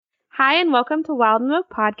Hi, and welcome to Wild and Woke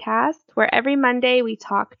Podcast, where every Monday we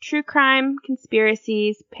talk true crime,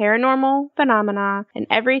 conspiracies, paranormal phenomena, and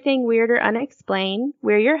everything weird or unexplained.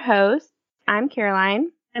 We're your hosts. I'm Caroline.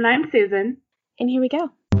 And I'm Susan. And here we go.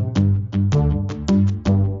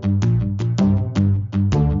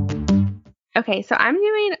 Okay, so I'm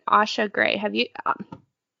doing Asha Gray.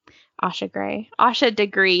 Asha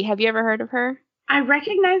Degree. Have you ever heard of her? I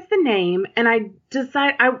recognize the name, and I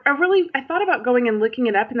thought about going and looking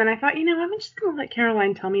it up, and then I thought, I'm just going to let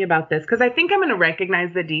Caroline tell me about this, because I think I'm going to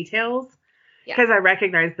recognize the details, because I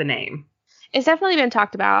recognize the name. It's definitely been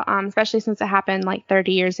talked about, especially since it happened like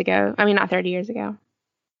 30 years ago. I mean, not 30 years ago.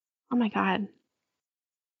 Oh my God.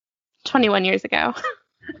 21 years ago.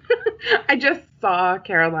 I just saw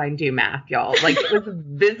Caroline do math, y'all. Like, it was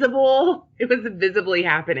visible. It was visibly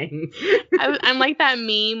happening. I'm like that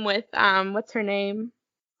meme with, what's her name?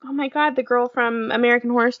 Oh my God, the girl from American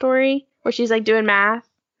Horror Story, where she's like doing math.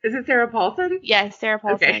 Is it Sarah Paulson? Yes, Sarah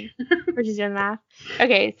Paulson. Okay. Where she's doing math.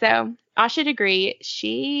 Okay, so Asha Degree,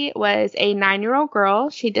 she was a 9-year-old girl.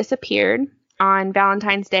 She disappeared on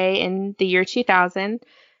Valentine's Day in the year 2000.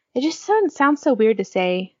 It just sounds so weird to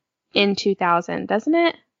say in 2000, doesn't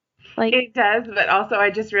it? Like, it does, but also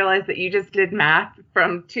I just realized that you just did math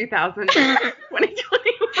from 2000 to 2021.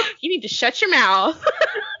 You need to shut your mouth.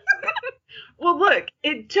 Well, look,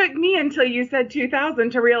 it took me until you said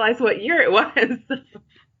 2000 to realize what year it was.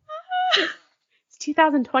 It's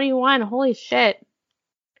 2021. Holy shit.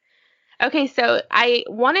 Okay, so I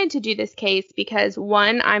wanted to do this case because,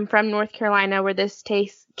 one, I'm from North Carolina where this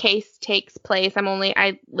case takes place.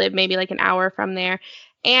 I live maybe like an hour from there,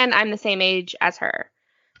 and I'm the same age as her.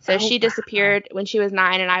 So she disappeared when she was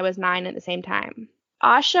 9 and I was 9 at the same time.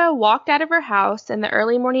 Asha walked out of her house in the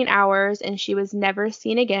early morning hours and she was never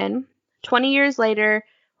seen again. 20 years later,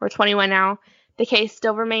 or 21 now, the case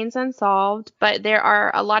still remains unsolved, but there are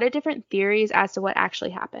a lot of different theories as to what actually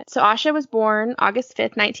happened. So Asha was born August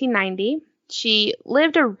 5th, 1990. She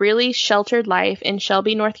lived a really sheltered life in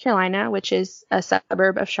Shelby, North Carolina, which is a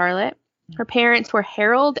suburb of Charlotte. Her parents were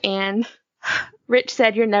Harold and Rich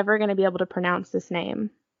said you're never going to be able to pronounce this name.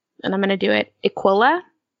 And I'm going to do it. Iquilla.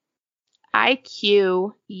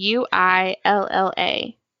 Iquilla.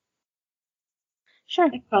 Sure.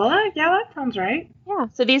 Iquilla? Yeah, that sounds right. Yeah.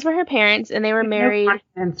 So these were her parents, and they were married. No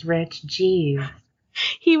confidence, Rich. Jeez.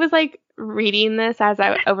 He was like reading this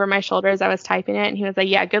over my shoulder as I was typing it, and he was like,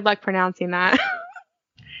 "Yeah, good luck pronouncing that."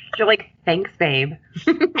 You're like, "Thanks, babe.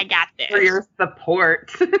 I got this for your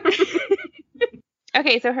support."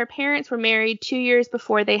 Okay, so her parents were married 2 years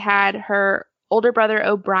before they had her older brother,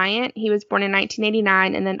 O'Brien. He was born in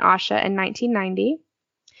 1989, and then Asha in 1990.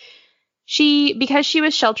 Because she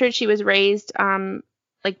was sheltered, she was raised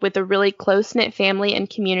with a really close-knit family and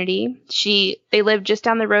community. They lived just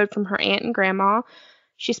down the road from her aunt and grandma.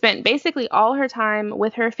 She spent basically all her time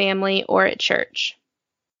with her family or at church.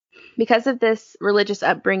 Because of this religious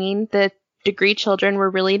upbringing, the Degree children were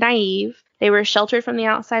really naive. They were sheltered from the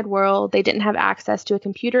outside world. They didn't have access to a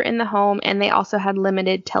computer in the home, and they also had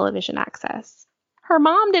limited television access. Her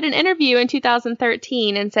mom did an interview in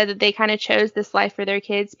 2013 and said that they kind of chose this life for their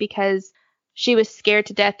kids because she was scared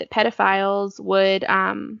to death that pedophiles would,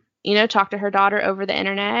 talk to her daughter over the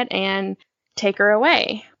internet and take her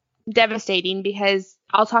away. Devastating, because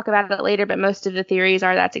I'll talk about it later, but most of the theories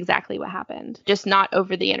are that's exactly what happened. Just not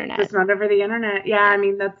over the internet. Just not over the internet. Yeah, I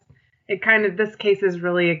mean, this case is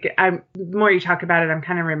really, the more you talk about it, I'm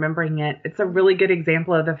kind of remembering it. It's a really good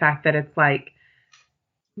example of the fact that it's like,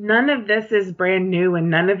 none of this is brand new and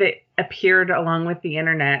none of it appeared along with the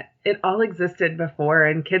internet. It all existed before,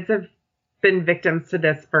 and kids have been victims to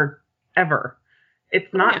this forever.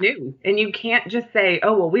 It's not new. And you can't just say,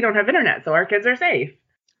 oh, well, we don't have internet, so our kids are safe.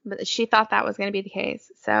 But she thought that was going to be the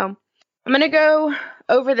case. So I'm going to go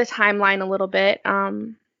over the timeline a little bit,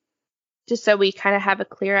 just so we kind of have a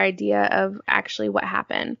clear idea of actually what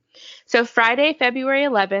happened. So Friday, February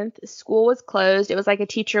 11th, school was closed. It was like a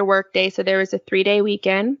teacher work day, so there was a 3-day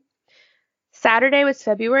weekend. Saturday was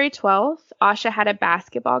February 12th. Asha had a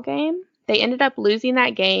basketball game. They ended up losing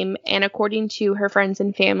that game, and according to her friends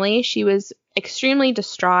and family, she was extremely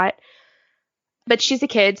distraught. But she's a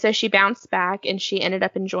kid, so she bounced back, and she ended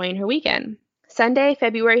up enjoying her weekend. Sunday,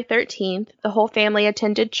 February 13th, the whole family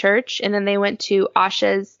attended church, and then they went to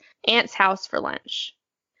Asha's aunt's house for lunch.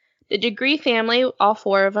 The Degree family, all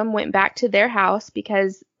 4 of them, went back to their house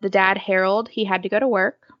because the dad, Harold, he had to go to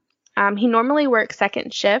work. He normally works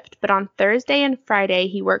second shift, but on Thursday and Friday,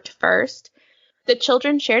 he worked first. The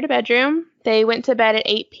children shared a bedroom. They went to bed at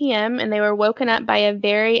 8 p.m., and they were woken up by a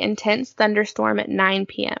very intense thunderstorm at 9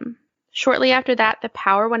 p.m. Shortly after that, the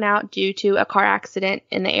power went out due to a car accident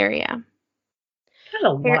in the area.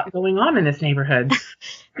 There's a lot going on in this neighborhood.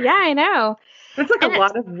 Yeah, I know. It's like a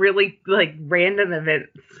lot of really like random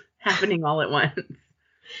events happening all at once.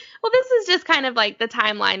 Well, this is just kind of like the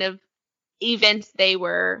timeline of events they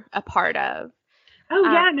were a part of. Oh,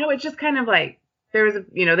 yeah, no, it's just kind of like there was,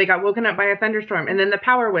 they got woken up by a thunderstorm and then the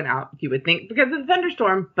power went out, you would think, because of the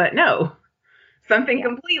thunderstorm, but no, something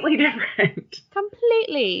completely different.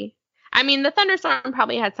 Completely. I mean, the thunderstorm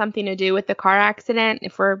probably had something to do with the car accident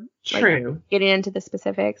if we're getting into the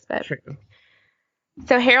specifics. But True.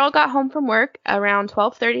 So Harold got home from work around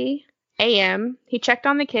 12:30 a.m. He checked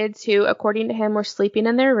on the kids who, according to him, were sleeping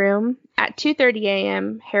in their room. At 2:30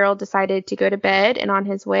 a.m., Harold decided to go to bed, and on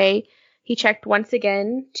his way, he checked once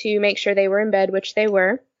again to make sure they were in bed, which they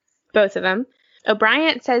were, both of them.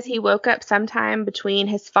 O'Brien says he woke up sometime between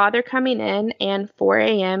his father coming in and 4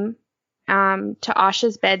 a.m. To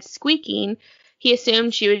Asha's bed squeaking. He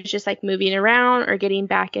assumed she was just like moving around or getting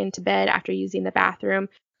back into bed after using the bathroom.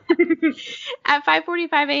 At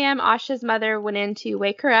 5:45 a.m., Asha's mother went in to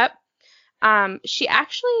wake her up.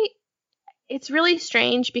 It's really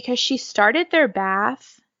strange because she started their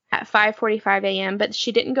bath at 5:45 a.m., but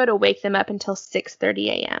she didn't go to wake them up until 6:30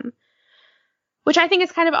 a.m., which I think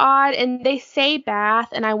is kind of odd. And they say bath,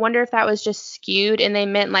 and I wonder if that was just skewed and they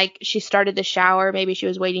meant like she started the shower. Maybe she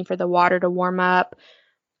was waiting for the water to warm up.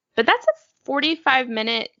 But that's a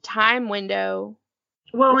 45-minute time window.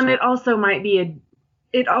 Well, and it also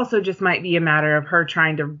just might be a matter of her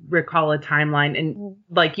trying to recall a timeline, and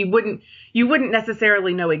like you wouldn't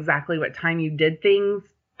necessarily know exactly what time you did things.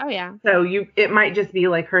 Oh yeah. So it might just be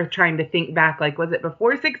like her trying to think back, like was it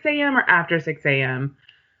before 6 a.m. or after 6 a.m.?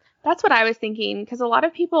 That's what I was thinking, because a lot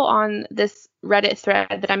of people on this Reddit thread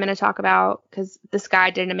that I'm going to talk about, because this guy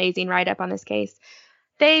did an amazing write-up on this case,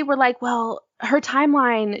 they were like, well, her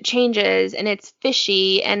timeline changes and it's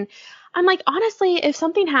fishy. And I'm like, honestly, if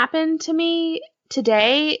something happened to me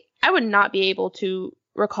today, I would not be able to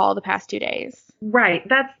recall the past 2 days. Right.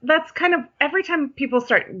 That's kind of every time people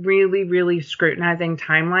start really, really scrutinizing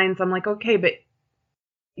timelines, I'm like, okay, but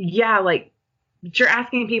yeah, like you're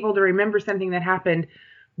asking people to remember something that happened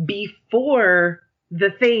before the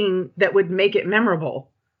thing that would make it memorable.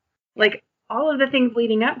 Like all of the things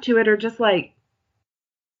leading up to it are just like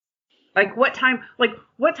what time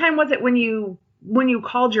was it when you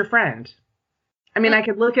called your friend? I mean, I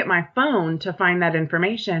could look at my phone to find that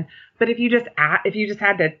information, but if you just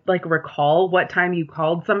had to like recall what time you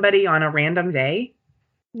called somebody on a random day,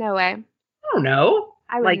 no way. I don't know.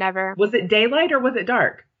 I would never. Was it daylight or was it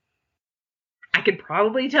dark? I could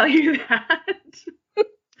probably tell you that.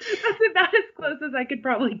 That's about as close as I could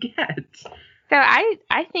probably get. So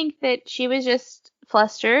I think that she was just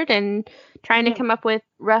flustered and trying to come up with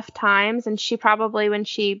rough times, and she probably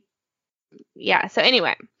so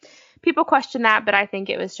anyway, people question that, but I think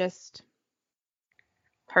it was just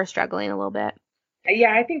her struggling a little bit.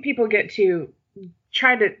 Yeah, I think people get to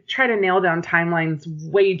try to nail down timelines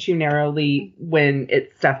way too narrowly when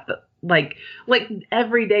it's stuff that like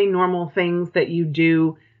everyday normal things that you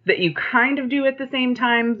do that you kind of do at the same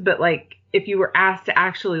times, but like if you were asked to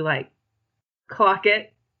actually like clock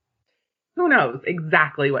it, who knows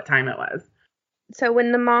exactly what time it was. So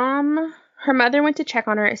when her mother went to check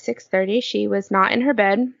on her at 6:30, she was not in her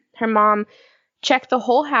bed. Her mom checked the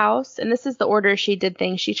whole house, and this is the order she did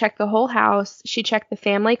things. She checked the whole house. She checked the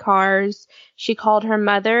family cars. She called her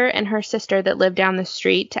mother and her sister that lived down the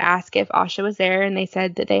street to ask if Asha was there, and they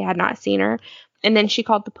said that they had not seen her. And then she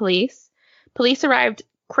called the police. Police arrived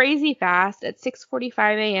crazy fast at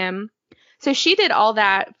 6:45 a.m. So she did all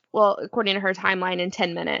that, well, according to her timeline, in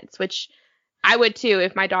 10 minutes, which I would too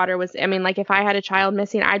if my daughter was, if I had a child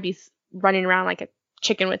missing, I'd be running around like a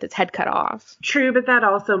chicken with its head cut off. True, but that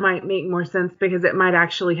also might make more sense because it might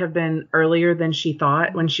actually have been earlier than she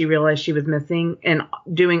thought when she realized she was missing, and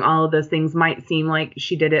doing all of those things might seem like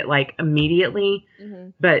she did it like immediately,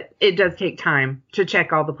 but it does take time to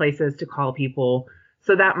check all the places, to call people.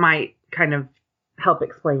 So that might kind of help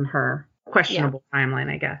explain her questionable timeline,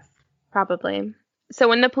 I guess. Probably. So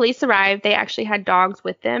when the police arrived, they actually had dogs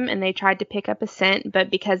with them, and they tried to pick up a scent, but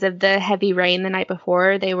because of the heavy rain the night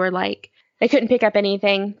before, they couldn't pick up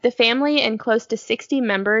anything. The family and close to 60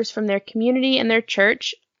 members from their community and their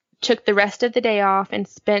church took the rest of the day off and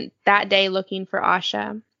spent that day looking for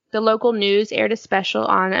Asha. The local news aired a special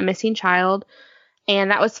on a missing child,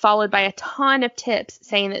 and that was followed by a ton of tips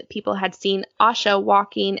saying that people had seen Asha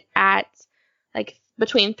walking at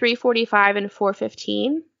between 3:45 and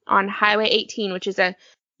 4:15 on Highway 18, which is a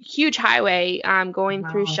huge highway going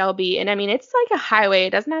through Shelby. And it's like a highway. It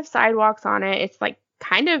doesn't have sidewalks on it. It's like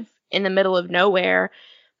kind of in the middle of nowhere.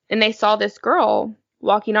 And they saw this girl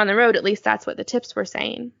walking on the road. At least that's what the tips were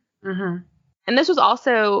saying. And this was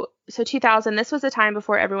also, so 2000, this was a time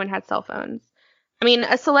before everyone had cell phones. I mean,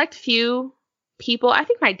 a select few people, I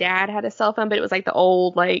think my dad had a cell phone, but it was like the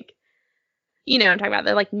old, like, you know what I'm talking about,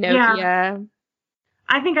 the like Nokia. Yeah.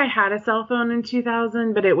 I think I had a cell phone in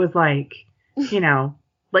 2000, but it was like, you know,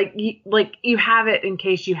 like you have it in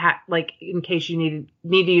case you need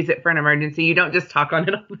to use it for an emergency. You don't just talk on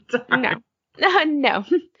it all the time. No.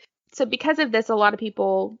 So because of this, a lot of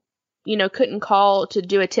people, you know, couldn't call to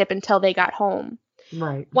do a tip until they got home.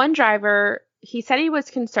 Right. One driver, he said he was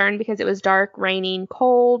concerned because it was dark, raining,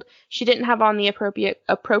 cold. She didn't have on the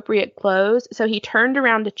appropriate clothes, so he turned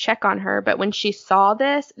around to check on her. But when she saw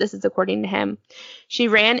this is according to him, she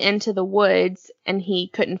ran into the woods and he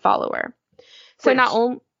couldn't follow her. So not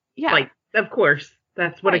only, yeah, like, of course,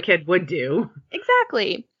 that's what a kid would do.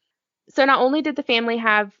 Exactly. So not only did the family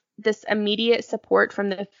have this immediate support from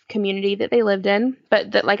the community that they lived in,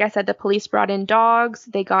 but that, like I said, the police brought in dogs.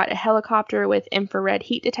 They got a helicopter with infrared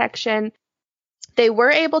heat detection. They were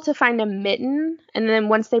able to find a mitten, and then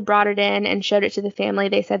once they brought it in and showed it to the family,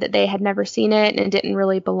 they said that they had never seen it and it didn't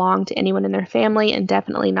really belong to anyone in their family, and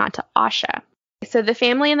definitely not to Asha. So the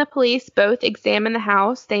family and the police both examined the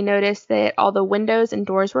house. They noticed that all the windows and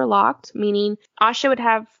doors were locked, meaning Asha would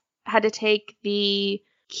have had to take the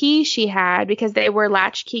key she had, because they were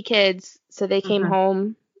latchkey kids, so they came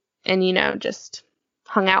home and, you know, just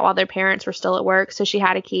hung out while their parents were still at work, so she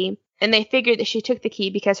had a key. And they figured that she took the key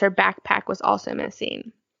because her backpack was also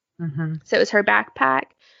missing. So it was her backpack,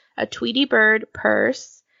 a Tweety Bird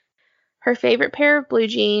purse, her favorite pair of blue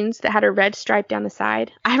jeans that had a red stripe down the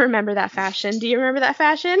side. I remember that fashion. Do you remember that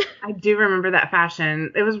fashion? I do remember that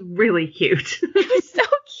fashion. It was really cute. It was so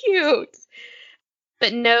cute.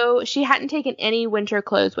 But no, she hadn't taken any winter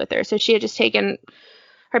clothes with her. So she had just taken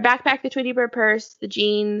her backpack, the Tweety Bird purse, the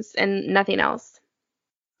jeans, and nothing else.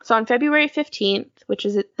 So on February 15th, which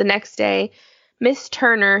is the next day, Miss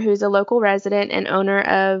Turner, who's a local resident and owner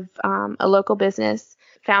of a local business,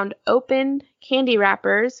 found opened candy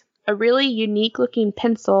wrappers, a really unique-looking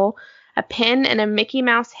pencil, a pen, and a Mickey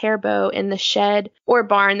Mouse hair bow in the shed or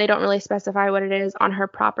barn. They don't really specify what it is on her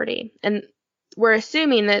property. And we're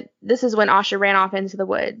assuming that this is when Asha ran off into the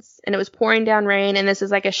woods, and it was pouring down rain, and this is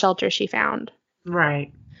like a shelter she found.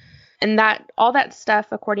 Right. And that all that stuff,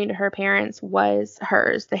 according to her parents, was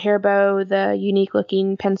hers. The hair bow, the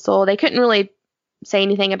unique-looking pencil. They couldn't really say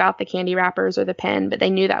anything about the candy wrappers or the pen, but they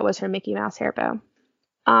knew that was her Mickey Mouse hair bow.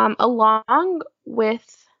 Along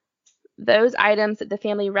with those items that the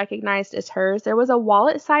family recognized as hers, there was a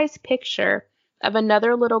wallet-sized picture of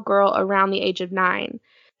another little girl around the age of 9.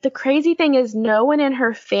 The crazy thing is, no one in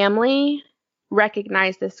her family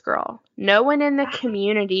recognized this girl. No one in the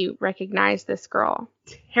community recognized this girl.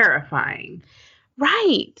 Terrifying.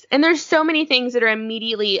 Right. And there's so many things that are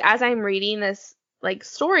immediately, as I'm reading this like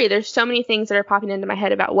story, there's so many things that are popping into my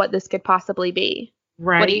head about what this could possibly be.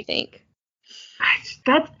 Right. What do you think?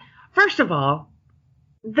 That's, first of all,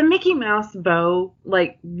 the Mickey Mouse bow,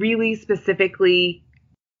 like, really specifically,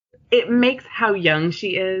 it makes how young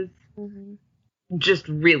she is just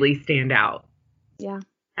really stand out. Yeah.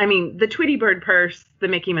 I mean, the Tweety Bird purse, the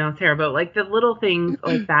Mickey Mouse hair bow, like, the little things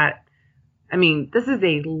like that. I mean, this is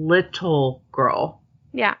a little girl.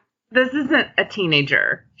 Yeah. This isn't a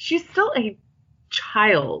teenager. She's still a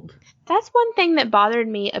child. That's one thing that bothered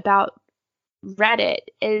me about Reddit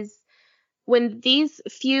is when these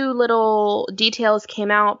few little details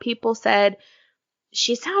came out, people said,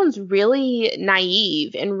 she sounds really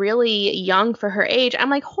naive and really young for her age. I'm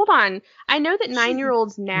like, hold on. I know that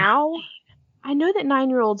 9-year-olds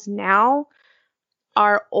now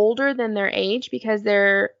are older than their age because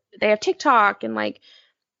they have TikTok and like,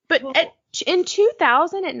 but in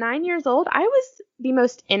 2000 at 9 years old, I was the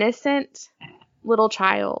most innocent little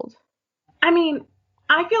child. I mean,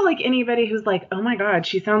 I feel like anybody who's like, oh my God,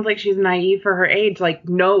 she sounds like she's naive for her age. Like,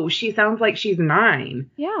 no, she sounds like she's 9.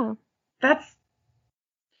 Yeah. That's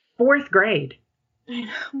 4th grade. Oh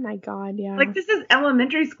my God, yeah. Like, this is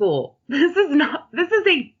elementary school. This is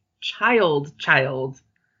a child.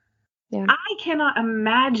 Yeah. I cannot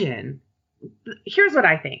imagine. Here's what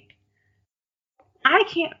I think. I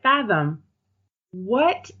can't fathom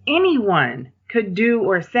what anyone could do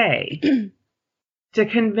or say to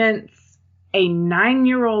convince a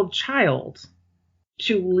 9-year-old child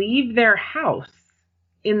to leave their house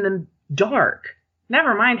in the dark.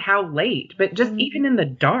 Never mind how late, but just even in the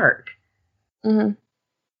dark.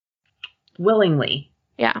 Willingly.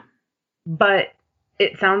 Yeah. But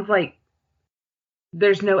it sounds like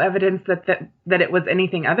there's no evidence that it was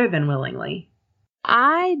anything other than willingly.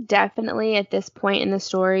 I definitely, at this point in the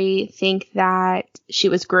story, think that she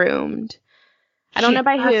was groomed. I don't know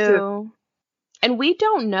by who. And we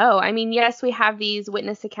don't know. I mean, yes, we have these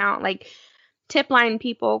witness account, like tip line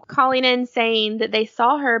people calling in saying that they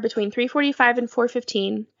saw her between 3:45 and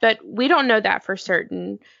 4:15, but we don't know that for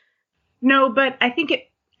certain. No, but I think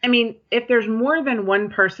if there's more than one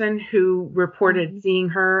person who reported seeing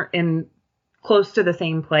her in close to the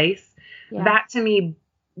same place, that to me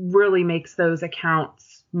really makes those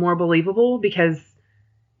accounts more believable, because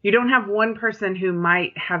you don't have one person who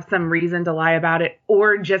might have some reason to lie about it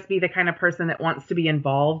or just be the kind of person that wants to be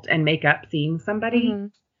involved and make up seeing somebody.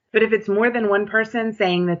 But if it's more than one person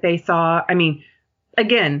saying that they saw, I mean,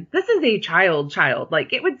 again, this is a child.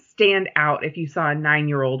 Like, it would stand out if you saw a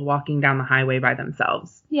 9-year-old walking down the highway by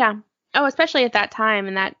themselves. Yeah. Oh, especially at that time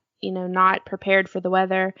and that, not prepared for the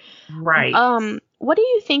weather. Right. What do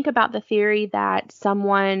you think about the theory that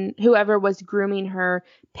whoever was grooming her,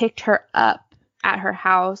 picked her up at her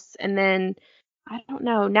house? And then, I don't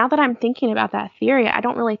know, now that I'm thinking about that theory, I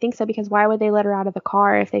don't really think so, because why would they let her out of the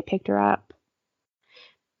car if they picked her up?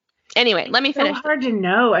 Anyway, let me finish. It's so hard to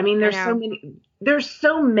know. I mean, there's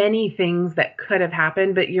so many things that could have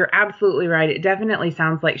happened, but you're absolutely right. It definitely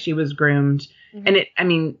sounds like she was groomed. And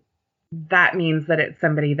that means that it's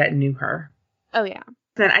somebody that knew her. Oh, yeah.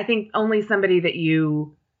 And I think only somebody that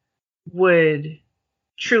you would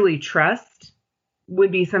truly trust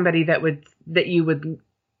would be somebody that you would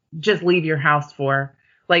just leave your house for.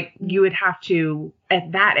 Like, you would have to,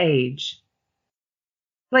 at that age,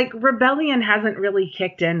 like, rebellion hasn't really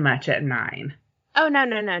kicked in much at 9. Oh,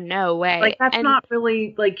 no way. Like, that's not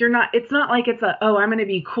really, like, it's not like it's I'm going to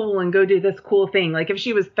be cool and go do this cool thing. Like, if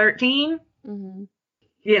she was 13,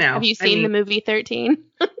 Have you seen the movie 13?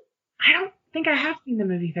 I don't think I have seen the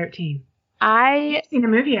movie 13. I've seen a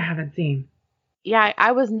movie I haven't seen. Yeah,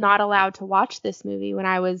 I was not allowed to watch this movie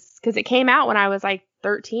because it came out when I was like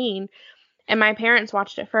 13, and my parents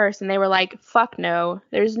watched it first, and they were like, fuck no,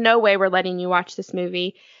 there's no way we're letting you watch this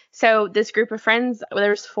movie. So this group of friends,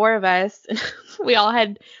 there's 4 of us, we all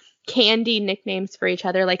had candy nicknames for each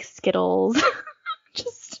other, like Skittles.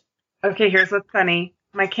 Okay, here's what's funny.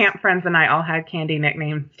 My camp friends and I all had candy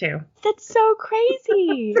nicknames too. That's so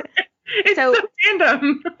crazy. It's so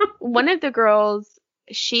random. One of the girls,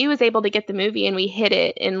 she was able to get the movie, and we hid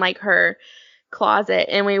it in like her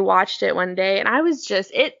closet, and we watched it one day, and I was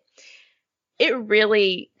just, it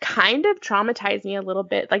really kind of traumatized me a little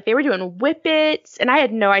bit. Like, they were doing whippets, and I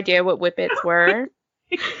had no idea what whippets were.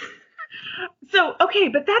 So, okay,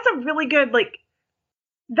 but that's a really good, like,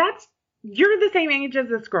 you're the same age as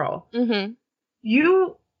this girl.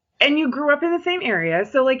 You grew up in the same area.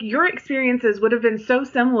 So, like, your experiences would have been so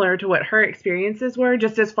similar to what her experiences were,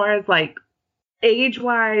 just as far as, like,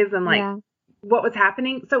 age-wise and, like, what was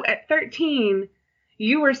happening. So, at 13,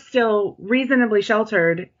 you were still reasonably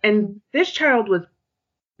sheltered, and this child was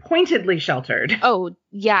pointedly sheltered. Oh,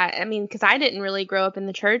 yeah. I mean, because I didn't really grow up in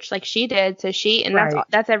the church like she did. So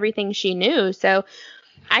that's everything she knew. So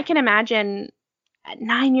I can imagine at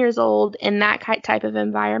 9 years old in that type of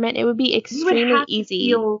environment, it would be extremely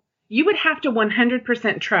easy. You would have to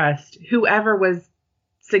 100% trust whoever was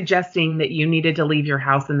suggesting that you needed to leave your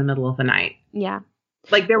house in the middle of the night. Yeah.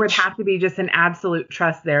 Like, there would have to be just an absolute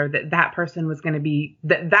trust there that person was going to be,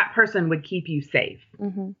 that person would keep you safe.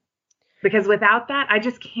 Because without that, I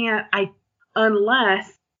just can't,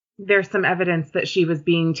 unless there's some evidence that she was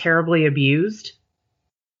being terribly abused.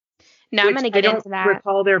 No, I'm going to get into that. I don't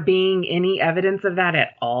recall there being any evidence of that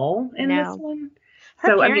at all in this one.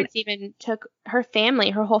 Her parents even took, her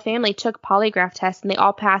whole family took polygraph tests, and they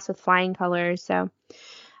all passed with flying colors. So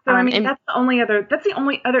I mean, that's the only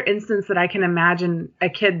other instance that I can imagine a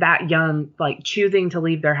kid that young, like, choosing to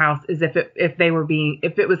leave their house is if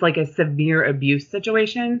it was like a severe abuse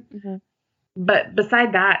situation. But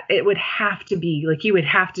beside that, it would have to be like, you would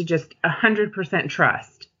have to just 100%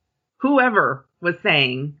 trust whoever was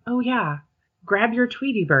saying, oh yeah, grab your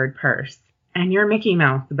Tweety Bird purse and your Mickey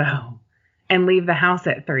Mouse bow and leave the house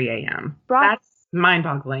at 3 a.m. That's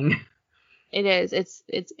mind-boggling. It is.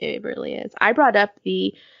 It really is. I brought up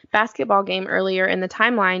the basketball game earlier in the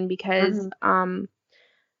timeline because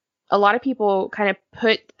a lot of people kind of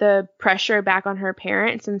put the pressure back on her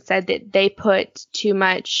parents and said that they put too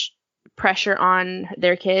much pressure on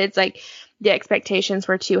their kids. Like, the expectations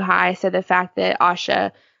were too high. So the fact that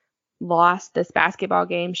Asha lost this basketball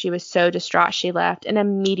game, she was so distraught she left. And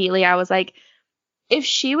immediately I was like, if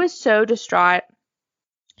she was so distraught,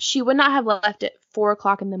 she would not have left at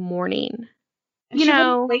 4:00 in the morning. She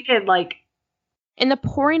waited, like, in the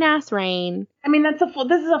pouring ass rain. I mean, this is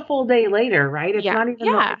a full day later, right? It's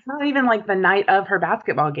not even like the night of her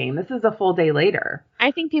basketball game. This is a full day later.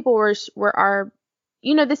 I think people are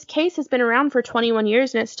this case has been around for 21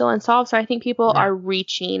 years and it's still unsolved. So I think people are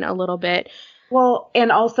reaching a little bit. Well,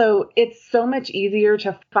 and also it's so much easier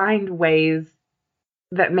to find ways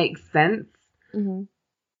that make sense Mm-hmm.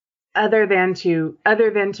 other than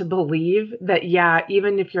to believe that, yeah,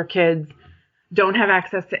 even if your kids don't have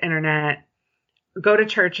access to internet, go to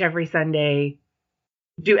church every Sunday,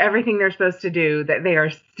 do everything they're supposed to do, that they are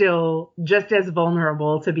still just as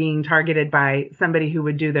vulnerable to being targeted by somebody who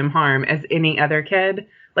would do them harm as any other kid.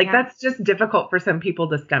 Like, Yeah. that's just difficult for some people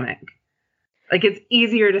to stomach. Like, it's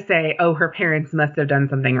easier to say, oh, her parents must have done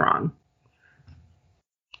something wrong.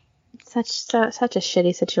 Such a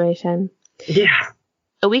shitty situation. Yeah.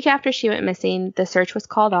 A week after she went missing, the search was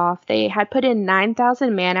called off. They had put in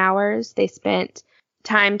 9,000 man hours. They spent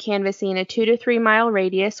time canvassing a 2 to 3 mile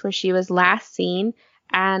radius where she was last seen,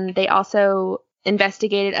 and they also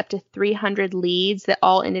investigated up to 300 leads that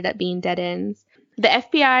all ended up being dead ends. The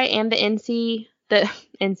FBI and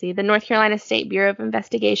the North Carolina State Bureau of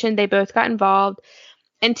Investigation, they both got involved,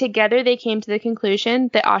 and together they came to the conclusion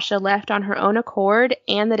that Asha left on her own accord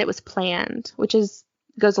and that it was planned, which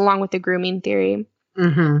goes along with the grooming theory.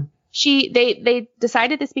 Mm-hmm. They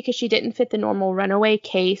decided this because she didn't fit the normal runaway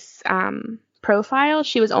case profile.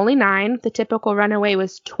 She was only 9. The typical runaway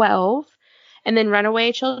was 12. And then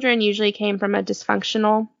runaway children usually came from a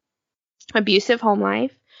dysfunctional, abusive home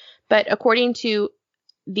life. But according to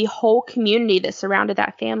the whole community that surrounded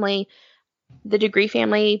that family, the Degree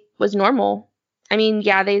family was normal. I mean,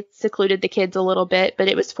 yeah, they secluded the kids a little bit, but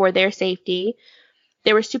it was for their safety.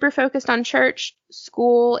 They were super focused on church,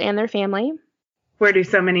 school, and their family. Where do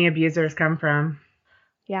so many abusers come from?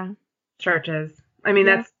 Yeah. Churches. I mean,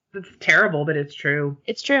 Yeah. that's terrible, but it's true.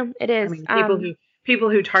 It's true. It is. I mean, people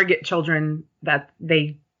who target children, that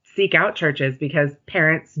they seek out churches because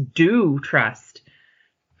parents do trust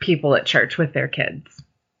people at church with their kids.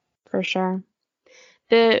 For sure.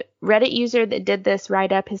 The Reddit user that did this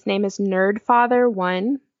write-up, his name is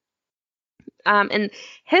NerdFather1. And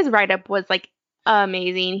his write-up was like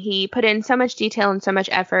amazing. He put in so much detail and so much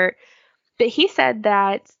effort. But he said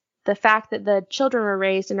that the fact that the children were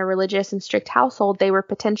raised in a religious and strict household, they were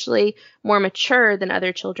potentially more mature than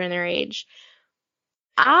other children their age.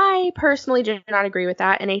 I personally do not agree with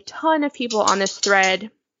that, and a ton of people on this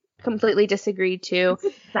thread completely disagreed too.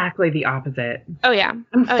 It's exactly the opposite. Oh yeah.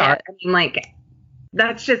 I'm sorry. Yeah. I mean, like,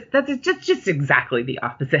 that's just exactly the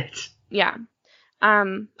opposite. Yeah.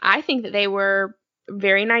 I think that they were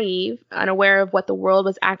very naive, unaware of what the world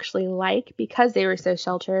was actually like because they were so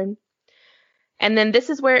sheltered. And then this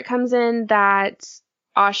is where it comes in that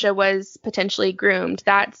Asha was potentially groomed.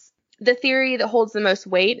 That's the theory that holds the most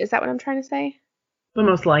weight. Is that what I'm trying to say? But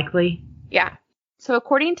most likely. Yeah. So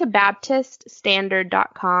according to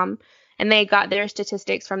BaptistStandard.com, and they got their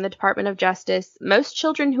statistics from the Department of Justice, most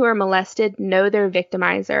children who are molested know their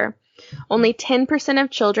victimizer. Only 10% of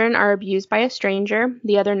children are abused by a stranger.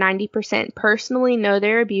 The other 90% personally know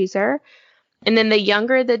their abuser. And then the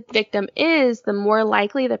younger the victim is, the more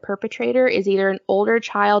likely the perpetrator is either an older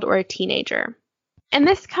child or a teenager. And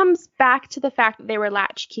this comes back to the fact that they were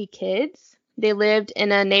latchkey kids. They lived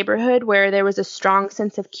in a neighborhood where there was a strong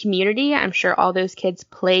sense of community. I'm sure all those kids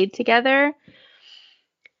played together.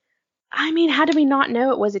 I mean, how do we not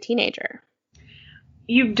know it was a teenager?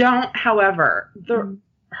 You don't, however,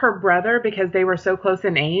 her brother, because they were so close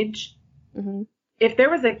in age, if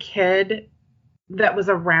there was a kid that was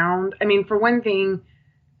around, I mean, for one thing,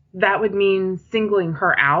 that would mean singling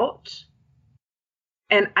her out.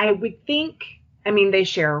 And I would think, I mean, they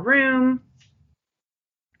share a room.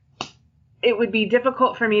 It would be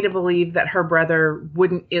difficult for me to believe that her brother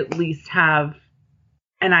wouldn't at least have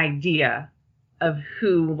an idea of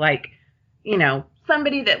who, like, you know,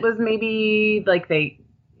 somebody that was maybe like they,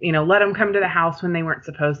 you know, let them come to the house when they weren't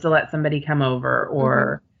supposed to let somebody come over,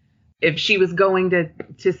 or if she was going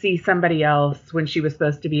to see somebody else when she was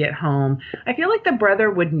supposed to be at home. I feel like the brother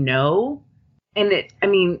would know. And I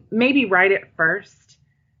mean, maybe right at first,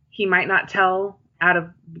 he might not tell out of,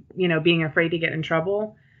 you know, being afraid to get in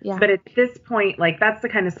trouble. Yeah. But at this point, like, that's the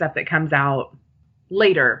kind of stuff that comes out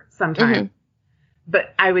later sometime.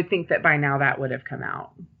 But I would think that by now that would have come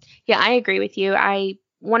out. Yeah, I agree with you. I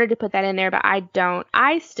wanted to put that in there, but I don't.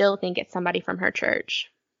 I still think it's somebody from her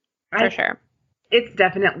church. For sure. It's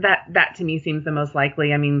definitely that to me seems the most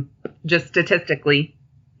likely. I mean, just statistically.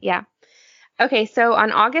 Yeah. Okay, so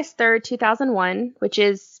on August 3rd, 2001, which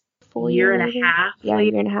is a full year and a half. Yeah, a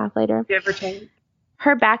year and a half later. Give or take.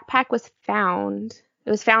 Her backpack was found. It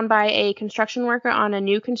was found by a construction worker on a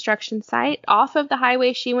new construction site off of the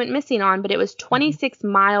highway she went missing on, but it was 26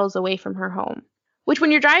 miles away from her home, which when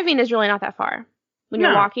you're driving is really not that far. When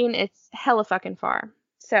you're walking, it's hella fucking far.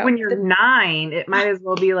 So when you're 9, it might as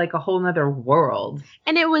well be like a whole nother world.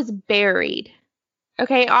 And it was buried.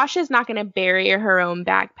 Okay, Asha's not going to bury her own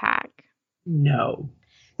backpack. No.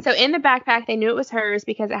 So in the backpack, they knew it was hers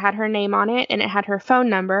because it had her name on it and it had her phone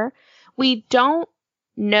number. We don't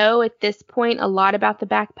know at this point a lot about the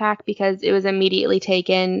backpack because it was immediately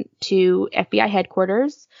taken to FBI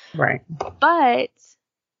headquarters. Right. But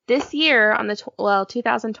this year on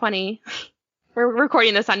 2020, we're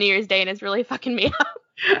recording this on New Year's Day and it's really fucking me up.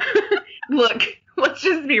 Look, let's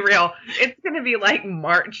just be real. It's going to be like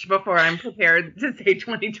March before I'm prepared to say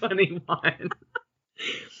 2021.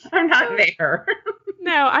 I'm not there.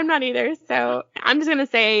 No, I'm not either. So I'm just going to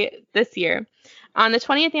say this year. On the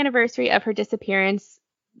 20th anniversary of her disappearance,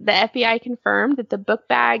 the FBI confirmed that the book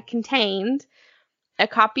bag contained a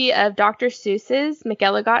copy of Dr. Seuss's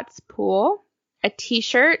McElligot's Pool, a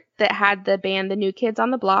t-shirt that had the band The New Kids on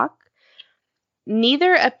the Block.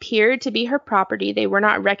 Neither appeared to be her property. They were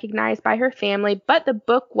not recognized by her family, but the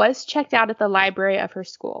book was checked out at the library of her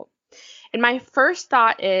school. And my first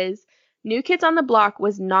thought is, New Kids on the Block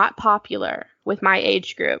was not popular with my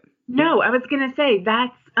age group. No, I was going to say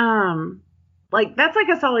that's like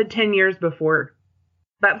a solid 10 years before.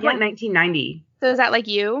 That's like 1990. So is that like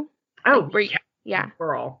you? Oh, like, yeah.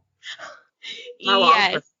 Girl. My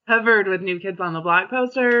walls were covered with New Kids on the Block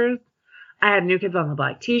posters. I had New Kids on the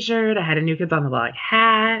Block t-shirt. I had a New Kids on the Block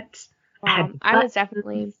hat. I was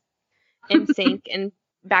definitely NSYNC and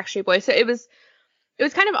Backstreet Boys. So it was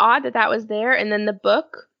kind of odd that was there. And then the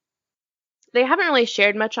book, they haven't really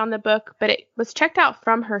shared much on the book, but it was checked out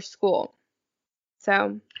from her school.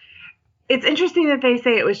 So it's interesting that they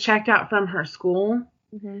say it was checked out from her school,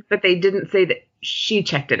 but they didn't say that she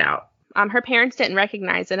checked it out. Her parents didn't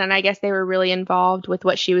recognize it, and I guess they were really involved with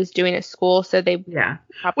what she was doing at school, so they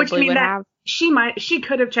probably would have. She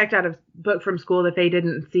could have checked out a book from school that they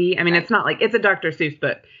didn't see. I mean, It's not like it's a Dr. Seuss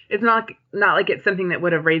book. It's not like it's something that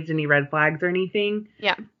would have raised any red flags or anything.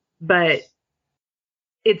 Yeah. But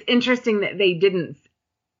it's interesting that they didn't.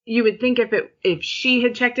 You would think if she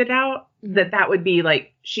had checked it out, that would be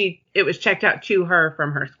like it was checked out to her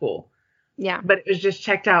from her school. Yeah. But it was just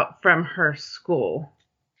checked out from her school.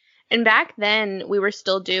 And back then, we were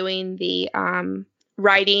still doing the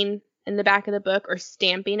writing in the back of the book or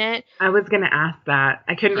stamping it. I was going to ask that.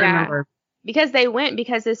 I couldn't remember. Because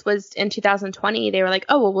this was in 2020. They were like,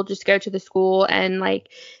 oh, well, we'll just go to the school and like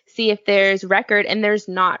see if there's record. And there's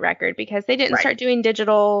not record because they didn't start doing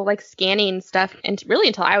digital like scanning stuff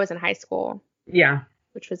until I was in high school. Yeah.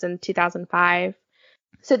 Which was in 2005.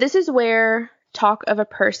 So this is where talk of a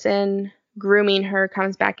person grooming her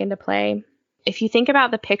comes back into play. If you think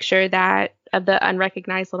about the picture of the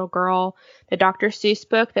unrecognized little girl, the Dr. Seuss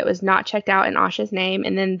book that was not checked out in Asha's name,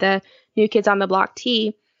 and then the New Kids on the Block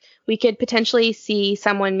tee, we could potentially see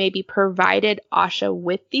someone maybe provided Asha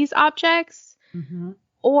with these objects,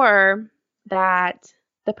 or that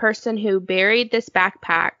the person who buried this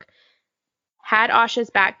backpack had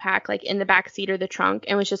Asha's backpack like in the back seat or the trunk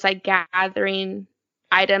and was just like gathering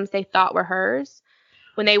items they thought were hers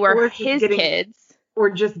when they were his kids. Or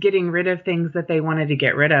just getting rid of things that they wanted to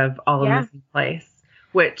get rid of all in this place.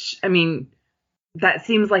 Which, I mean, that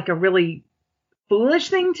seems like a really foolish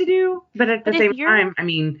thing to do. But at the same time, I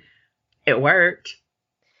mean, it worked.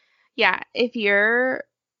 Yeah. If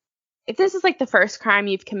this is like the first crime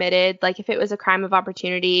you've committed, like if it was a crime of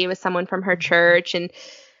opportunity, it was someone from her church and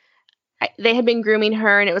they had been grooming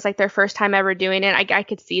her and it was like their first time ever doing it, I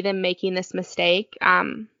could see them making this mistake.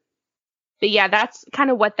 But yeah, that's kind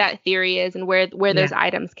of what that theory is and where those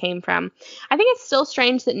items came from. I think it's still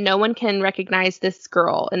strange that no one can recognize this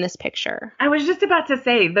girl in this picture. I was just about to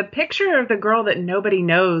say, the picture of the girl that nobody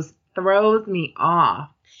knows throws me off.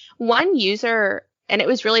 One user, and it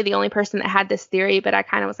was really the only person that had this theory, but I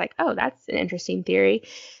kind of was like, oh, that's an interesting theory.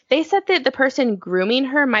 They said that the person grooming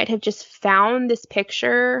her might have just found this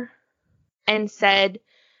picture and said,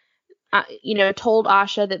 told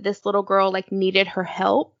Asha that this little girl like needed her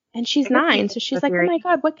help. And she's 9, so she's like, oh my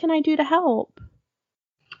God, what can I do to help?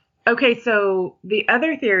 Okay, so the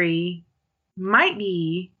other theory might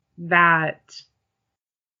be that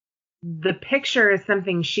the picture is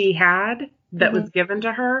something she had that was given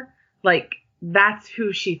to her. Like, that's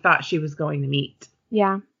who she thought she was going to meet.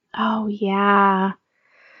 Yeah. Oh, yeah.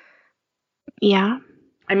 Yeah.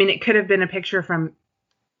 I mean, it could have been a picture from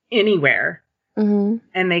anywhere. And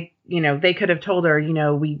they could have told her,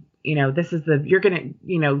 this is you're going to,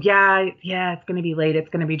 it's going to be late. It's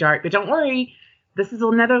going to be dark, but don't worry. This is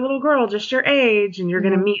another little girl, just your age, and you're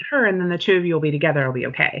going to meet her. And then the two of you will be together. It'll be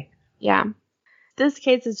okay. Yeah. This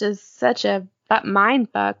case is just such a mind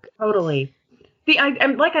fuck. Totally.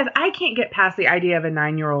 I can't get past the idea of a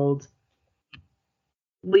 9-year-old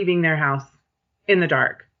leaving their house in the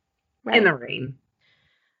dark, in the rain.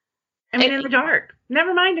 I mean, in the dark.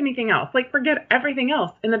 Never mind anything else. Like, forget everything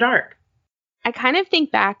else in the dark. I kind of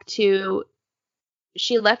think back to,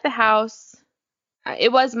 she left the house.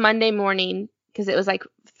 It was Monday morning because it was like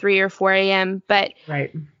 3 or 4 a.m. But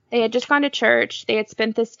right. They had just gone to church. They had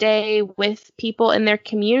spent this day with people in their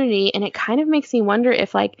community. And it kind of makes me wonder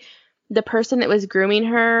if like the person that was grooming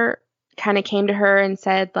her kind of came to her and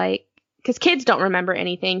said like, because kids don't remember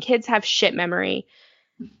anything. Kids have shit memory.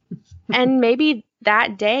 And maybe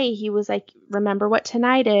that day he was like, remember what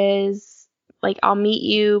tonight is. Like, I'll meet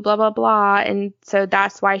you, blah, blah, blah. And so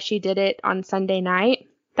that's why she did it on Sunday night.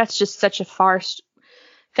 That's just such a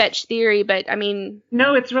far-fetched theory. But, I mean.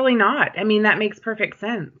 No, it's really not. I mean, that makes perfect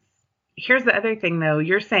sense. Here's the other thing, though.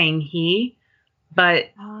 You're saying he,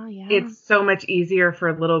 but it's so much easier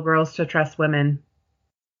for little girls to trust women.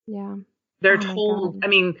 Yeah. They're told. I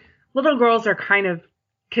mean, little girls are kind of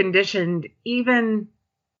conditioned, even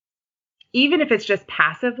if it's just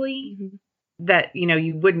passively, that, you know,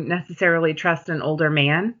 you wouldn't necessarily trust an older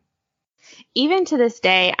man. Even to this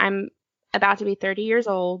day, I'm about to be 30 years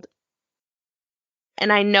old,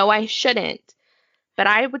 and I know I shouldn't, but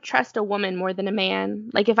I would trust a woman more than a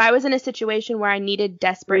man. Like, if I was in a situation where I needed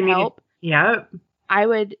desperate help, I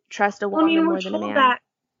would trust a woman more than a man. That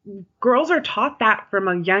girls are taught that from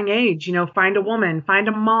a young age. You know, find a woman, find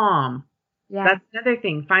a mom. Yeah. That's another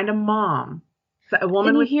thing. Find a mom. So a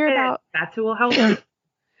woman with kids, that's who will help you.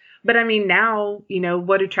 But I mean, now, you know,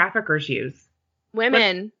 what do traffickers use?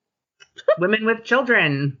 Women. Women with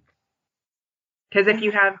children. Because if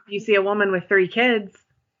you see a woman with 3 kids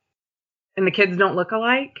and the kids don't look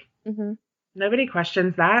alike, nobody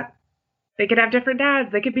questions that. They could have different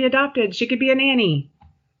dads. They could be adopted. She could be a nanny.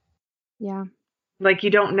 Yeah. Like,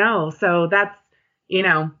 you don't know. So that's, you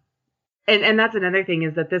know, and that's another thing,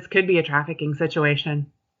 is that this could be a trafficking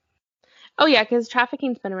situation. Oh, yeah, because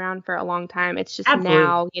trafficking's been around for a long time. It's just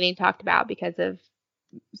now getting talked about because of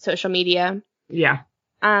social media. Yeah.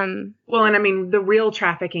 Well, and I mean, the real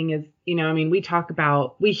trafficking is, you know, I mean,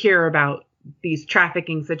 we hear about these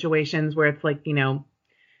trafficking situations where it's like, you know,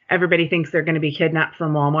 everybody thinks they're going to be kidnapped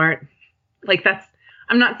from Walmart. Like,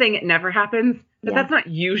 I'm not saying it never happens, but that's not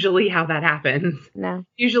usually how that happens. No.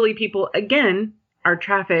 Usually people, again, are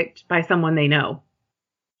trafficked by someone they know.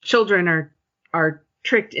 Children are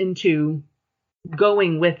tricked into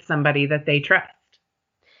going with somebody that they trust.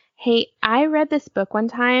 Hey, I read this book one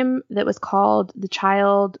time that was called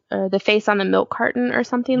The Face on the Milk Carton or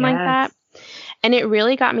something like that. And it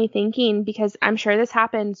really got me thinking, because I'm sure this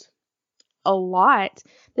happens a lot.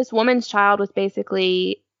 This woman's child was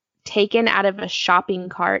basically taken out of a shopping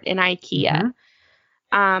cart in IKEA,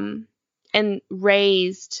 and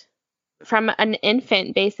raised from an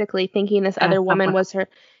infant, basically thinking this other woman was her.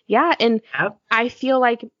 Yeah. And I feel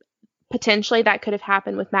like potentially that could have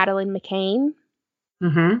happened with Madeleine McCann.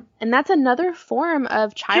 And that's another form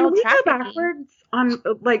of child trafficking. Can we go backwards on,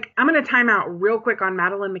 like, I'm going to time out real quick on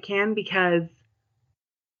Madeleine McCann, because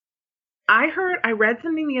I read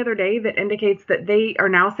something the other day that indicates that they are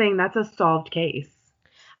now saying that's a solved case.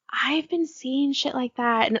 I've been seeing shit like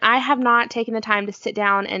that, and I have not taken the time to sit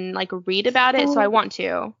down and like read about it, so I want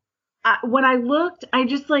to. When I looked,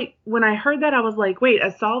 when I heard that, I was like, wait,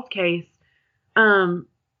 a solved case.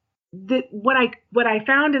 What I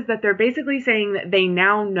found is that they're basically saying that they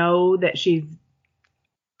now know that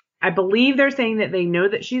I believe they're saying that they know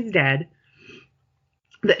that she's dead,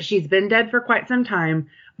 that she's been dead for quite some time,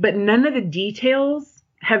 but none of the details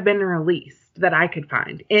have been released that I could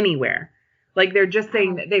find anywhere. Like, they're just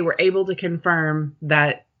saying that they were able to confirm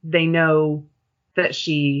that they know that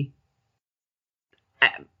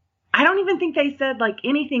I don't even think they said like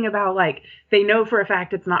anything about like, they know for a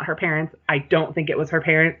fact it's not her parents. I don't think it was her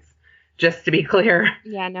parents, just to be clear.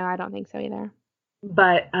 Yeah, no, I don't think so either.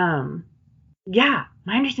 But, yeah,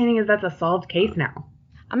 my understanding is that's a solved case now.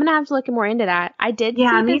 I'm going to have to look more into that. I did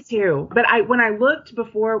see me too. But when I looked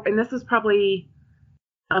before, and this was probably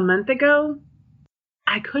a month ago,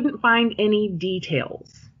 I couldn't find any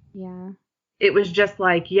details. Yeah. It was just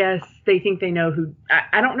like, yes, they think they know who.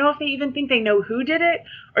 I don't know if they even think they know who did it,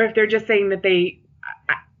 or if they're just saying that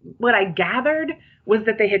what I gathered was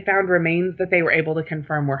that they had found remains that they were able to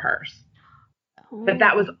confirm were hers. But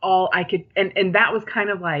that was all I could, and that was kind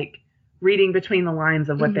of like reading between the lines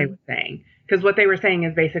of what they were saying. Because what they were saying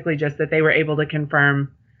is basically just that they were able to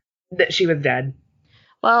confirm that she was dead.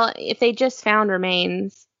 Well, if they just found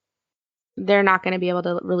remains, they're not going to be able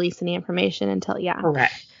to release any information until,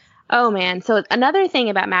 Correct. Oh, man. So another thing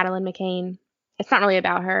about Madeleine McCann, it's not really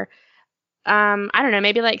about her. I don't know,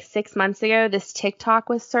 maybe like 6 months ago, this TikTok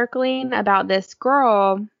was circling about this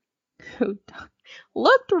girl who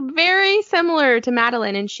looked very similar to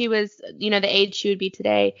Madeline, and she was, the age she would be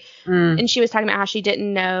today. And she was talking about how she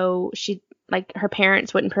didn't know her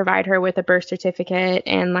parents wouldn't provide her with a birth certificate,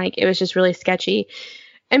 and it was just really sketchy.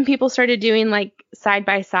 And people started doing side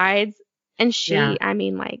by sides, and she,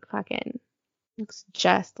 fucking looks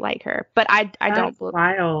just like her. But I don't believe.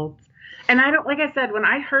 Wild. And I don't, like I said, when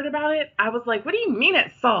I heard about it, I was like, what do you mean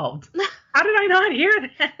it's solved? How did I not hear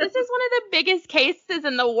this? This is one of the biggest cases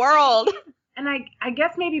in the world. And I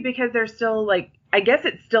guess maybe because there's still I guess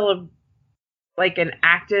it's still an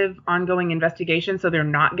active ongoing investigation. So they're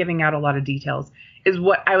not giving out a lot of details is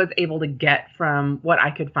what I was able to get from what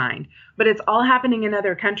I could find. But it's all happening in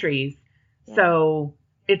other countries. Yeah. So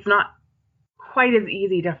it's not quite as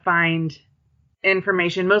easy to find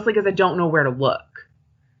information, mostly because I don't know where to look.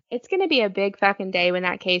 It's going to be a big fucking day when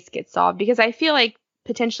that case gets solved, because I feel like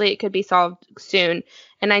potentially it could be solved soon.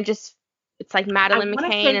 And it's like Madeleine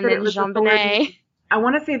McCain and then JonBenet. I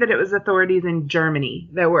want to say that it was authorities in Germany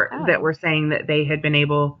that were saying that they had been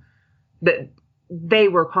that they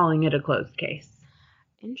were calling it a closed case.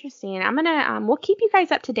 Interesting. I'm gonna we'll keep you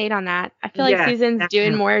guys up to date on that. I feel like Susan's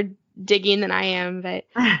doing more digging than I am, but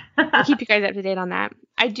we'll keep you guys up to date on that.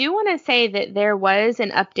 I do want to say that there was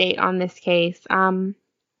an update on this case.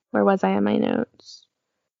 Where was I in my notes?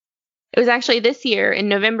 It was actually this year, in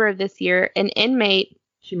November of this year, an inmate.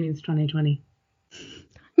 She means 2020.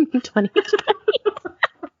 2020.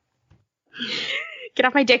 Get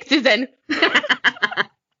off my dick, Susan.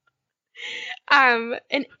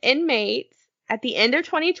 An inmate at the end of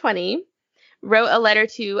 2020 wrote a letter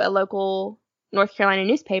to a local North Carolina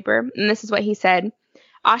newspaper, and this is what he said.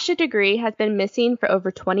 Asha Degree has been missing for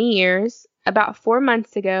over 20 years. About 4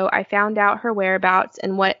 months ago, I found out her whereabouts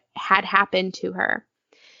and what had happened to her.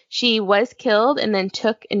 She was killed and then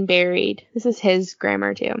took and buried. This is his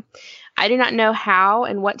grammar too. I do not know how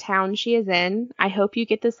and what town she is in. I hope you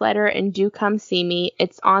get this letter and do come see me.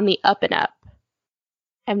 It's on the up and up.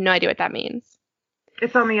 I have no idea what that means.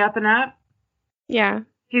 It's on the up and up? Yeah.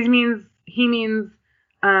 He means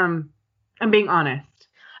I'm being honest.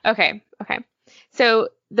 Okay. So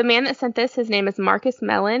the man that sent this, his name is Marcus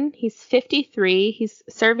Mellon. He's 53. He's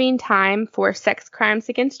serving time for sex crimes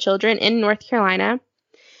against children in North Carolina.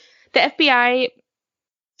 The FBI,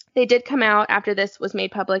 they did come out after this was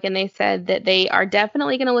made public, and they said that they are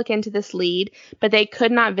definitely going to look into this lead, but they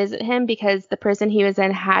could not visit him because the prison he was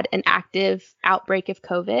in had an active outbreak of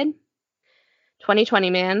COVID. 2020,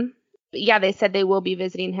 man. But yeah, they said they will be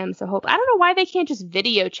visiting him, so I don't know why they can't just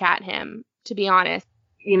video chat him, to be honest.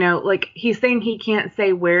 He's saying he can't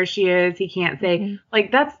say where she is. He can't say,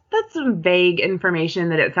 that's some vague information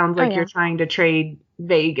that it sounds like you're trying to trade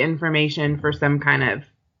vague information for some kind of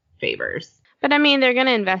favors. But I mean, they're going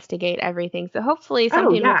to investigate everything. So hopefully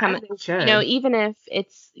something will come. Even if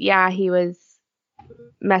it's, he was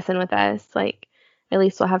messing with us, at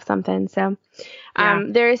least we'll have something. So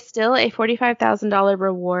there is still a $45,000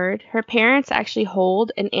 reward. Her parents actually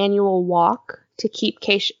hold an annual walk to keep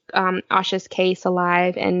Asha's case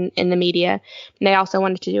alive and in the media. And they also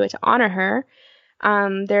wanted to do it to honor her.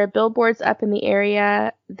 There are billboards up in the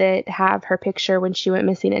area that have her picture when she went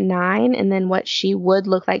missing at 9, and then what she would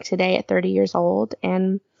look like today at 30 years old.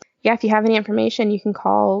 And if you have any information, you can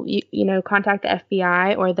call, contact the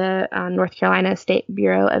FBI or the North Carolina State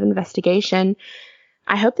Bureau of Investigation.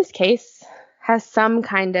 I hope this case has some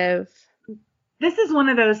kind of. This is one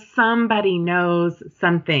of those somebody knows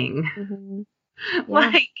something. Mm-hmm.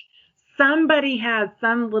 Yeah. Somebody has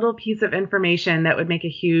some little piece of information that would make a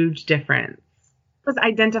huge difference. Was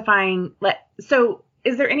identifying. So,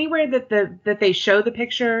 is there anywhere that they show the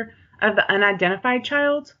picture of the unidentified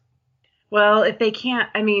child? Well, if they can't,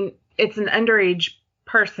 it's an underage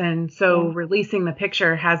person, so releasing the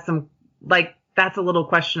picture has some that's a little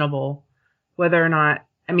questionable. Whether or not,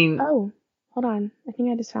 Oh, hold on. I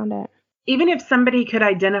think I just found it. Even if somebody could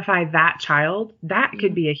identify that child, that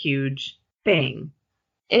could be a huge thing.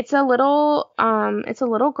 It's a little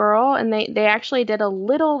girl, and they actually did a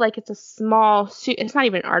little, it's a small, it's not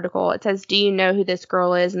even an article. It says, do you know who this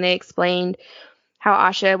girl is? And they explained how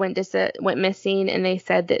Asha went missing, and they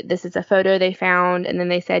said that this is a photo they found, and then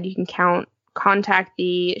they said you can contact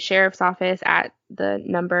the sheriff's office at the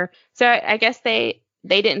number. So I guess they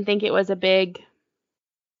didn't think it was a big,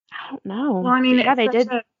 I don't know. Well, they did.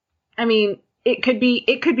 It could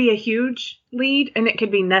be a huge lead, and it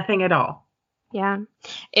could be nothing at all. Yeah.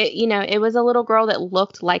 It was a little girl that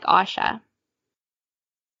looked like Asha. So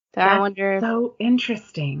That's I wonder. So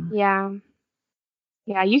interesting. Yeah.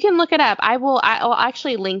 Yeah, you can look it up. I'll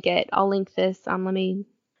actually link it. I'll link this. Let me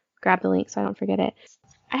grab the link so I don't forget it.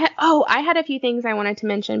 I had a few things I wanted to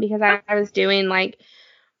mention because I was doing my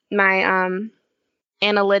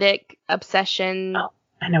analytic obsession. Oh,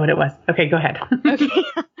 I know what it was. Okay, go ahead. Okay.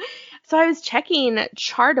 So I was checking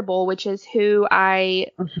Chartable, which is who I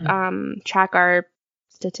track our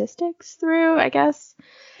statistics through, I guess.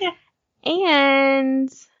 Yeah.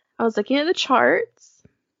 And I was looking at the charts,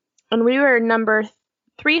 and we were number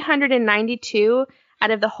 392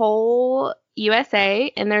 out of the whole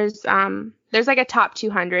USA, and there's like a top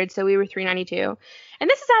 200, so we were 392. And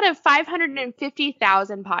this is out of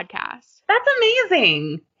 550,000 podcasts. That's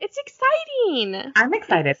amazing. It's exciting. I'm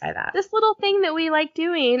excited by that. This little thing that we like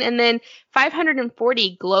doing, and then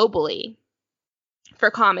 540 globally for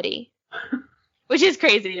comedy, which is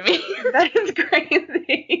crazy to me. That is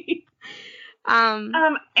crazy. And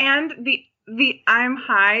the I'm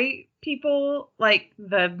High people, like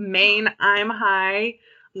the main I'm High,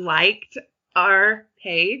 liked our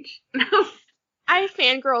page. I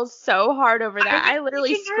fangirled so hard over that. I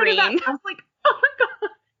literally screamed. I was like, oh my God,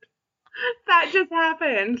 that just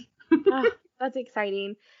happened. That's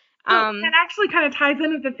exciting. That actually kind of ties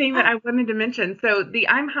in with the thing that I wanted to mention. So the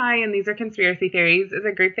I'm High and These Are Conspiracy Theories is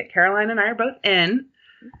a group that Caroline and I are both in.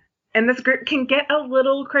 And this group can get a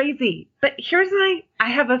little crazy. But I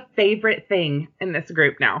have a favorite thing in this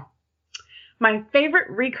group now. My favorite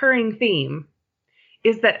recurring theme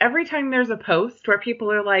is that every time there's a post where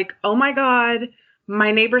people are like, oh my God,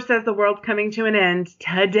 my neighbor says the world's coming to an end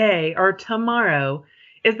today or tomorrow,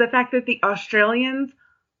 is the fact that the Australians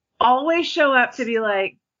always show up to be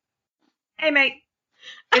like, hey mate,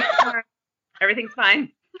 it's tomorrow. Everything's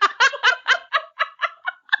fine.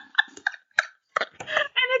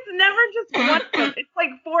 And it's never just one of them. It's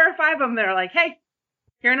like 4 or 5 of them that are like, hey,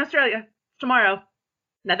 here in Australia, it's tomorrow.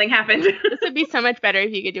 Nothing happened. This would be so much better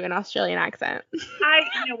if you could do an Australian accent. You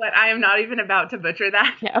know what? I am not even about to butcher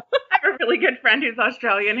that. No. I have a really good friend who's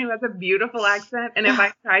Australian who has a beautiful accent. And if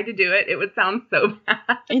I tried to do it, it would sound so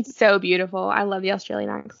bad. It's so beautiful. I love the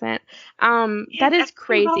Australian accent. That is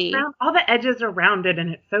crazy. All the edges are rounded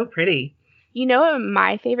and it's so pretty. You know what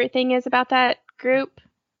my favorite thing is about that group?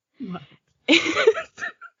 What?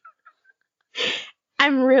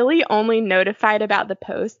 I'm really only notified about the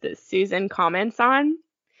post that Susan comments on.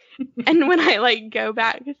 And when I go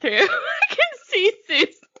back through, I can see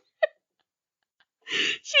Susan.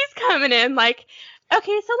 She's coming in like,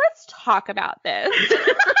 okay, so let's talk about this.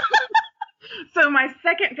 So my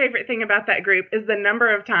second favorite thing about that group is the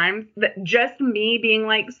number of times that just me being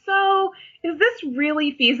like, so is this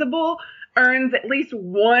really feasible, earns at least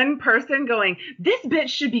one person going, this bitch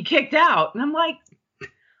should be kicked out. And I'm like,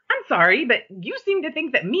 I'm sorry, but you seem to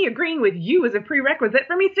think that me agreeing with you is a prerequisite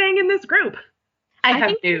for me staying in this group. I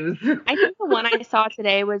have news. I think the one I saw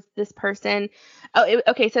today was this person.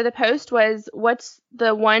 Okay, so the post was, what's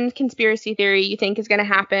the one conspiracy theory you think is going to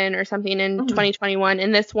happen or something in 2021?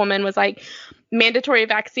 And this woman was like, mandatory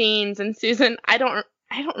vaccines. And Susan, I don't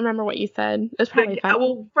remember what you said. It was probably fun.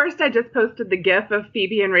 Well, first I just posted the gif of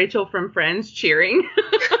Phoebe and Rachel from Friends cheering.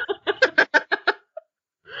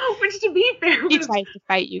 Which, to be fair, he tries to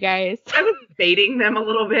fight you guys. I was baiting them a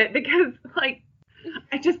little bit because,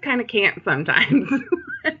 I just kind of can't sometimes.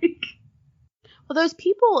 Well, those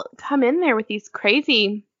people come in there with these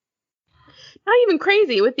crazy, not even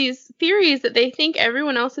crazy, with these theories that they think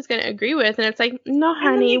everyone else is going to agree with. And it's like, no, honey.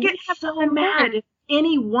 And then you get so mad if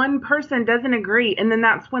any one person doesn't agree. And then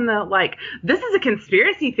that's when this is a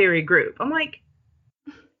conspiracy theory group. I'm like,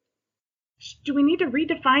 do we need to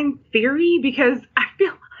redefine theory? Because I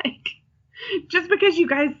feel like just because you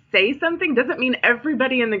guys say something doesn't mean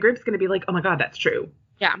everybody in the group's going to be like, oh my God, that's true.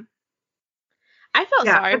 Yeah. I felt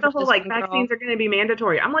sorry for the whole vaccines are going to be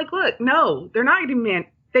mandatory. I'm like, look, no, they're not going to be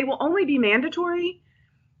they will only be mandatory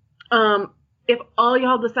if all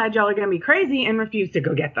y'all decide y'all are going to be crazy and refuse to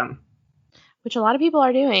go get them. Which a lot of people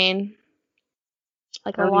are doing.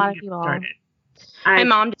 A lot of people. My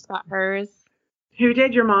mom just got hers. Who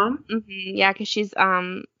did? Your mom? Mm-hmm. Yeah, because she's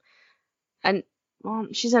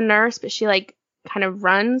she's a nurse, but she kind of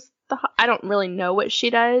runs I don't really know what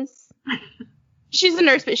she does. She's a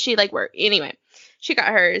nurse, but she work anyway. She got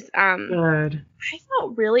hers. Good. I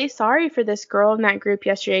felt really sorry for this girl in that group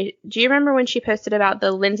yesterday. Do you remember when she posted about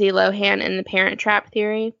the Lindsay Lohan and the Parent Trap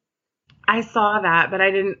theory? I saw that, but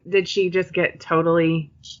I didn't. Did she just get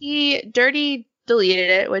totally? She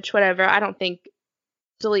deleted it, which whatever. I don't think.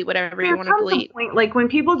 Delete whatever you want to delete. Point, when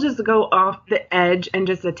people just go off the edge and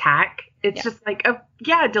just attack, it's just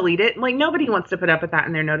delete it. Nobody wants to put up with that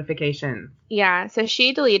in their notifications. Yeah, so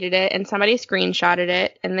she deleted it and somebody screenshotted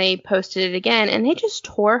it and they posted it again and they just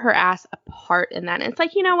tore her ass apart in that. And it's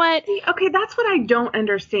like, you know what? Okay, that's what I don't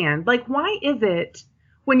understand. Why is it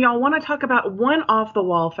when y'all want to talk about one off the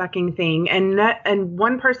wall fucking thing and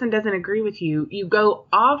one person doesn't agree with you, you go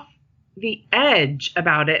off the edge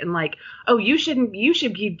about it and like, oh, you should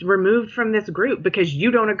be removed from this group because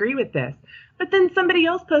you don't agree with this. But then somebody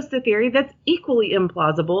else posts a theory that's equally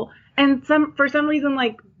implausible, and for some reason,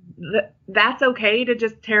 like, that's okay to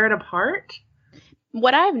just tear it apart.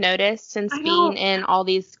 What I've noticed since being in all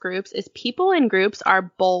these groups is people in groups are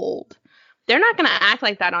bold. They're not going to act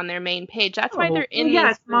like that on their main page. That's why they're in these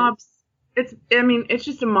it's mobs. It's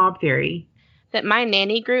just a mob theory. That my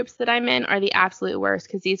nanny groups that I'm in are the absolute worst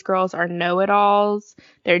because these girls are know-it-alls.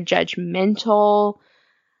 They're judgmental.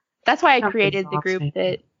 That's why I created the group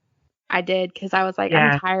that I did, because I was like,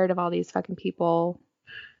 I'm tired of all these fucking people.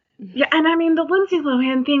 Yeah, and I mean, the Lindsay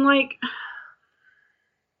Lohan thing, like...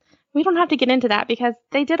 We don't have to get into that because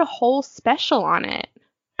they did a whole special on it.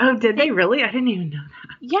 Oh, did they really? I didn't even know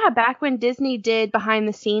that. Yeah, back when Disney did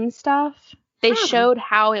behind-the-scenes stuff, they showed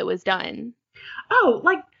how it was done. Oh,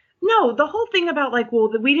 like... No, the whole thing about, like,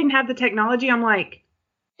 well, we didn't have the technology, I'm like...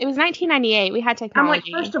 It was 1998. We had technology.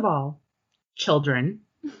 I'm like, first of all, children,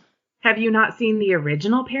 have you not seen the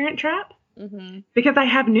original Parent Trap? Mm-hmm. Because I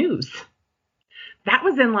have news. That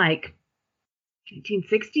was in, like,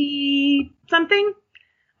 1960-something.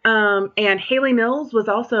 And Haley Mills was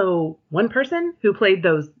also one person who played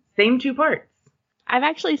those same two parts. I've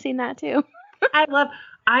actually seen that, too. I love...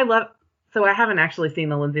 So I haven't actually seen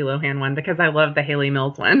the Lindsay Lohan one because I love the Haley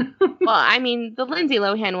Mills one. Well, I mean, the Lindsay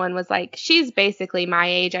Lohan one was like, she's basically my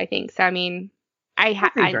age, I think. So, I mean,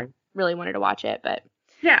 I really wanted to watch it, but.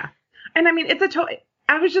 Yeah. And I mean, it's a toy.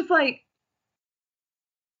 I was just like,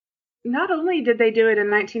 not only did they do it in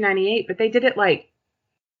 1998, but they did it like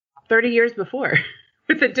 30 years before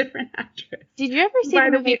with a different actress. Did you ever see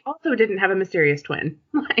the movie? They also didn't have a mysterious twin.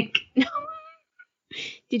 Like.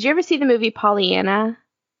 Did you ever see the movie Pollyanna?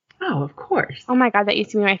 Oh, of course. Oh my God, that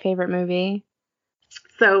used to be my favorite movie.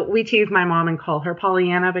 So we tease my mom and call her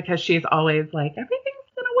Pollyanna because she's always like,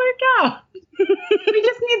 everything's going to work out. We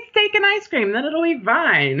just need steak and ice cream, then it'll be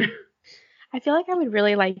fine. I feel like I would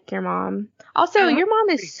really like your mom. Also, your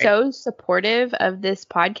mom is so supportive of this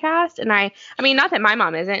podcast. And I mean, not that my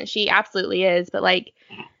mom isn't. She absolutely is. But like,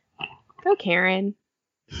 go Karen.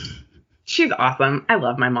 She's awesome. I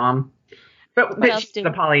love my mom. But she's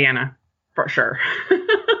the Pollyanna, for sure.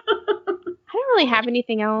 I don't really have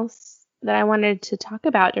anything else that I wanted to talk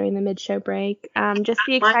about during the mid-show break. Just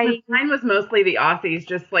the exciting. Mine was mostly the Aussies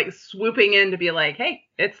just like swooping in to be like, hey,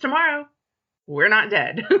 it's tomorrow. We're not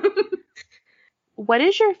dead. What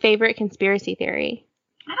is your favorite conspiracy theory?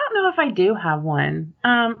 I don't know if I do have one.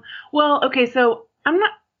 Well, okay, so I'm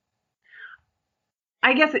not.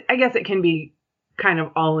 I guess it can be kind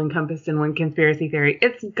of all encompassed in one conspiracy theory.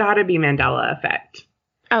 It's got to be Mandela effect.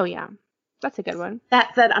 Oh yeah. That's a good one.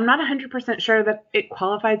 That said, I'm not 100% sure that it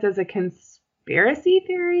qualifies as a conspiracy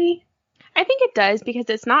theory. I think it does because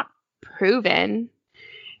it's not proven.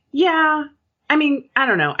 Yeah. I mean, I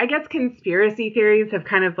don't know. I guess conspiracy theories have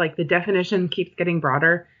kind of like the definition keeps getting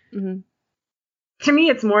broader. Mm-hmm. To me,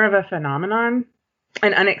 it's more of a phenomenon,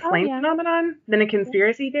 an unexplained phenomenon than a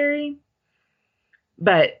conspiracy theory.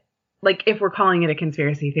 But like if we're calling it a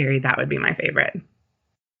conspiracy theory, that would be my favorite.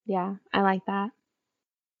 Yeah, I like that.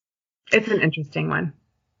 It's an interesting one.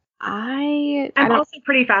 I'm also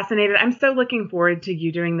pretty fascinated. I'm so looking forward to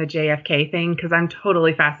you doing the JFK thing because I'm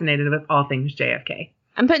totally fascinated with all things JFK.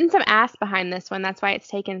 I'm putting some ass behind this one. That's why it's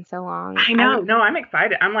taken so long. I know. No, I'm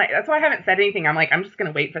excited. I'm like, that's why I haven't said anything. I'm like, I'm just going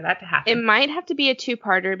to wait for that to happen. It might have to be a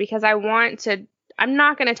two-parter because I'm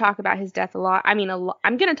not going to talk about his death a lot. I mean,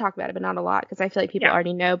 I'm going to talk about it, but not a lot because I feel like people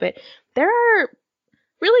already know. But there are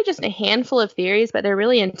really just a handful of theories, but they're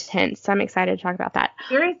really intense. So I'm excited to talk about that.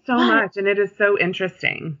 There is so much, and it is so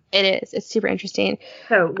interesting. It is. It's super interesting.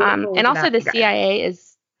 So, and also the CIA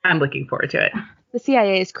is. I'm looking forward to it. The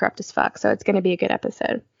CIA is corrupt as fuck, so it's going to be a good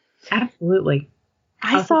episode. Absolutely.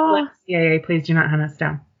 I saw. CIA, please do not hunt us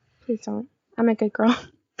down. Please don't. I'm a good girl.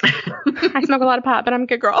 I smoke a lot of pot, but I'm a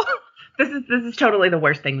good girl. This is totally the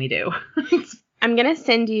worst thing we do. I'm going to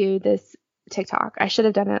send you this TikTok. I should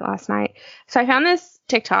have done it last night. So I found this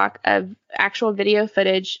TikTok of actual video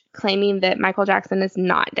footage claiming that Michael Jackson is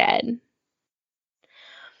not dead.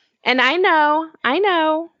 And I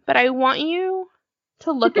know, but I want you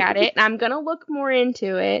to look at it. And I'm going to look more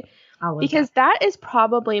into it because that is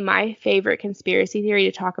probably my favorite conspiracy theory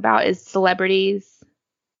to talk about is celebrities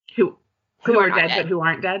who are dead but who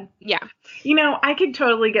aren't dead. Yeah. You know, I could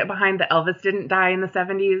totally get behind that Elvis didn't die in the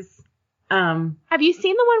 70s. Have you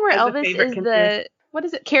seen the one where Elvis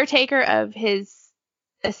is caretaker of his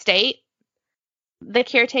estate? The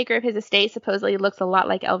caretaker of his estate supposedly looks a lot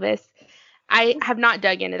like Elvis. I have not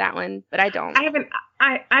dug into that one, but I don't. I haven't.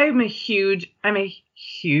 I'm a huge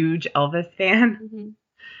Elvis fan. Mm-hmm.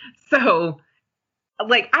 So,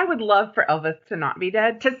 like, I would love for Elvis to not be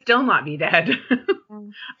dead, to still not be dead.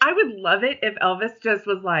 I would love it if Elvis just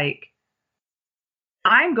was like,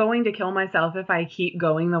 I'm going to kill myself if I keep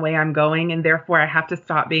going the way I'm going, and therefore I have to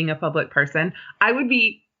stop being a public person. I would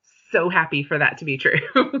be so happy for that to be true.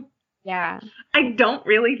 Yeah. I don't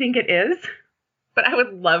really think it is, but I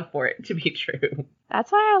would love for it to be true.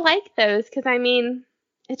 That's why I like those, because I mean,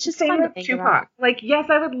 it's just Same fun to with think Tupac. about. Like, yes,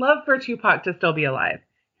 I would love for Tupac to still be alive.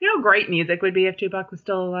 You know how great music would be if Tupac was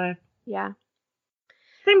still alive? Yeah.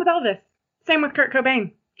 Same with Elvis. Same with Kurt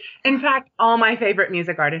Cobain. In fact, all my favorite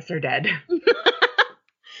music artists are dead.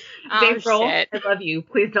 Dave Grohl, shit. I love you.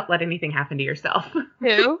 Please don't let anything happen to yourself.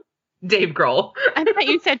 Who? Dave Grohl. I thought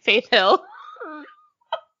you said Faith Hill.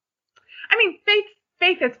 I mean,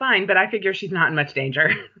 Faith is fine, but I figure she's not in much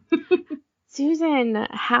danger. Susan,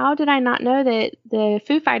 how did I not know that the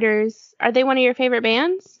Foo Fighters, are they one of your favorite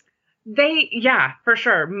bands? Yeah, for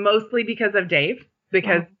sure. Mostly because of Dave,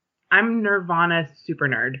 because I'm Nirvana super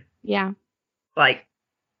nerd. Yeah. Like,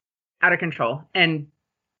 out of control. And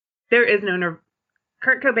there is no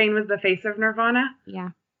Kurt Cobain was the face of Nirvana. Yeah.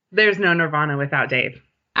 There's no Nirvana without Dave.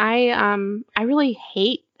 I really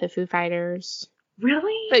hate the Foo Fighters.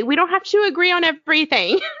 Really? But we don't have to agree on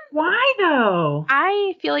everything. Why though?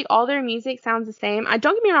 I feel like all their music sounds the same.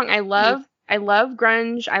 Don't get me wrong, I love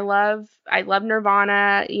grunge. I love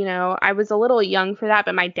Nirvana. You know, I was a little young for that,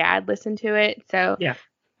 but my dad listened to it, so yeah.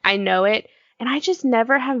 I know it. And I just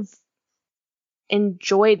never have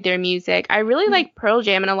enjoyed their music. I really like Pearl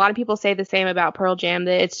Jam, and a lot of people say the same about Pearl Jam,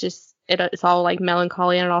 that it's all like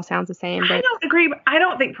melancholy and it all sounds the same. But I don't agree. I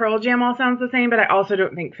don't think Pearl Jam all sounds the same, but I also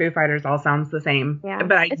don't think Foo Fighters all sounds the same. Yeah,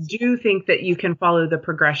 but I do think that you can follow the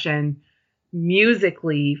progression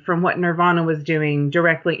musically from what Nirvana was doing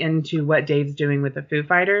directly into what Dave's doing with the Foo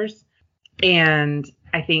Fighters. And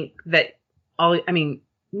I think that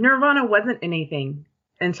Nirvana wasn't anything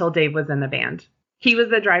until Dave was in the band. He was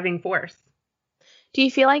the driving force. Do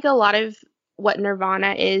you feel like a lot of what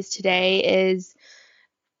Nirvana is today is,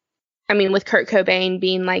 I mean, with Kurt Cobain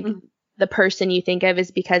being like the person you think of is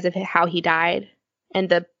because of how he died and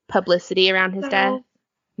the publicity around his death?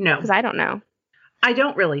 No. Because I don't know. I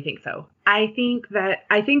don't really think so. I think that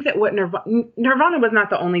what Nirvana was not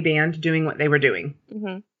the only band doing what they were doing.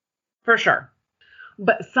 Mm-hmm. For sure.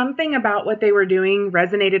 But something about what they were doing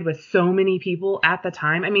resonated with so many people at the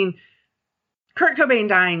time. I mean, Kurt Cobain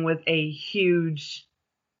dying was a huge,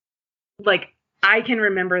 like, I can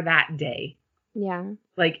remember that day. Yeah.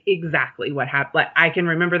 Like, exactly what happened. Like, I can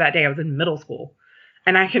remember that day. I was in middle school.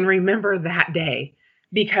 And I can remember that day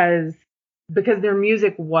because their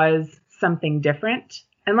music was something different.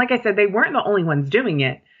 And like I said, they weren't the only ones doing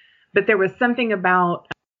it. But there was something about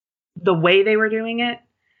the way they were doing it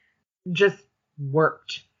just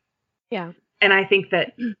worked. Yeah. And I think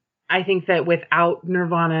that without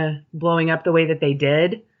Nirvana blowing up the way that they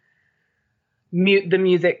did, the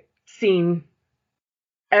music scene,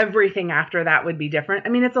 everything after that would be different. I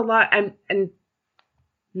mean, it's a lot. And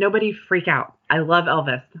nobody freak out. I love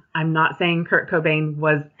Elvis. I'm not saying Kurt Cobain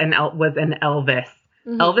was an Elvis.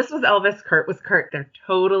 Mm-hmm. Elvis was Elvis. Kurt was Kurt. They're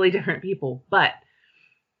totally different people. But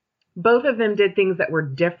both of them did things that were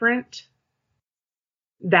different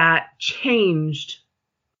that changed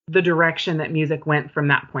the direction that music went from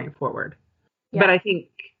that point forward. Yeah. But I think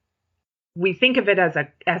we think of it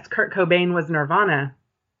as Kurt Cobain was Nirvana.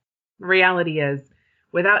 Reality is,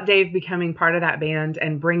 without Dave becoming part of that band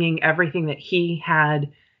and bringing everything that he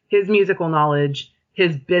had, his musical knowledge,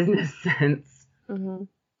 his business sense,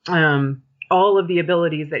 mm-hmm. All of the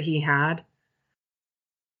abilities that he had,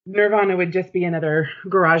 Nirvana would just be another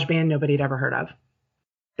garage band nobody had ever heard of.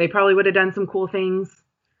 They probably would have done some cool things.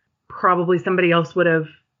 Probably somebody else would have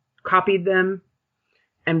copied them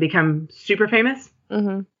and become super famous.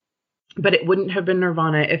 Mm-hmm. But it wouldn't have been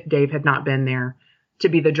Nirvana if Dave had not been there to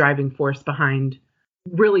be the driving force behind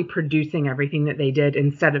really producing everything that they did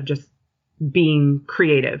instead of just being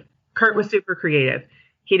creative. Kurt was super creative.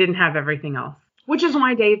 He didn't have everything else, which is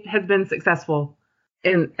why Dave has been successful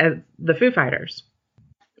as the Foo Fighters.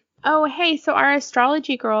 Oh, hey, so our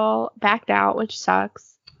astrology girl backed out, which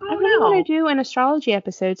sucks. I really want to do an astrology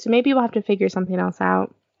episode, so maybe we'll have to figure something else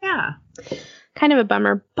out. Yeah. Kind of a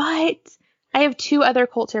bummer, but I have 2 other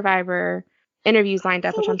Cult Survivor interviews lined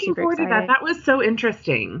up, which I'm super excited. That was so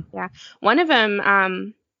interesting. Yeah. One of them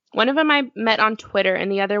I met on Twitter,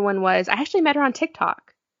 and the other one was, I actually met her on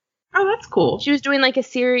TikTok. Oh, that's cool. She was doing like a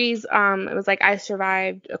series, it was like, I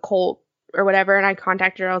survived a cult or whatever, and I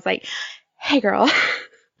contacted her. I was like, hey girl.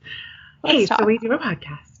 Hey, so we do a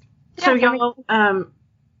podcast. Yeah, so y'all,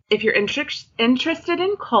 if you're interested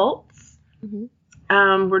in cults, mm-hmm.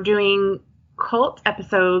 We're doing cult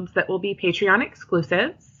episodes that will be Patreon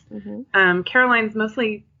exclusives. Mm-hmm. Caroline's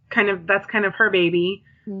mostly that's kind of her baby,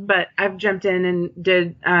 mm-hmm. but I've jumped in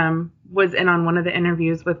and was in on one of the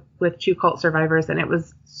interviews with 2 cult survivors, and it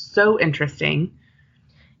was so interesting.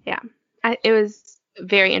 Yeah, it was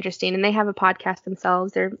very interesting, and they have a podcast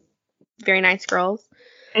themselves. They're very nice girls.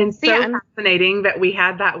 And so fascinating that we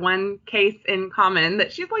had that one case in common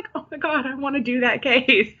that she's like, oh my God, I want to do that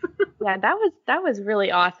case. Yeah, that was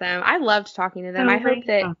really awesome. I loved talking to them. I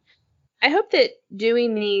hope that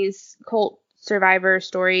doing these cult survivor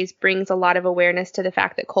stories brings a lot of awareness to the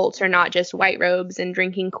fact that cults are not just white robes and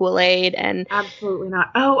drinking Kool-Aid and absolutely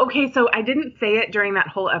not. Oh, okay. So I didn't say it during that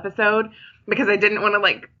whole episode because I didn't want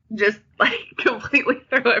to just completely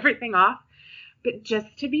throw everything off. But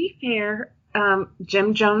just to be fair,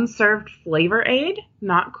 Jim Jones served Flavor Aid,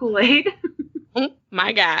 not Kool-Aid. Oh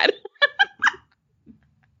my God.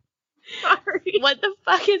 Sorry. What the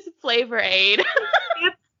fuck is Flavor Aid?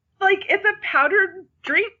 It's a powdered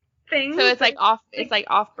drink thing. So it's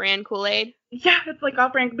off-brand Kool-Aid? Yeah, it's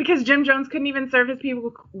off-brand because Jim Jones couldn't even serve his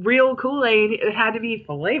people real Kool-Aid. It had to be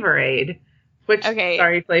Flavor Aid.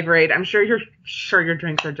 Sorry, Flavor Aid. I'm sure your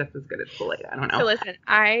drinks are just as good as Kool-Aid. I don't know. So listen,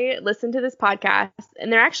 I listened to this podcast,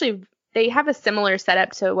 and they have a similar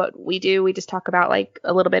setup to what we do. We just talk about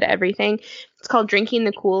a little bit of everything. It's called Drinking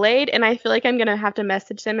the Kool-Aid, and I feel like I'm going to have to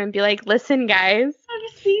message them and be like, listen, guys.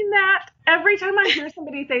 I've seen that. Every time I hear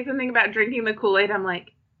somebody say something about drinking the Kool-Aid, I'm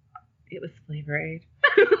like, it was Flavor Aid.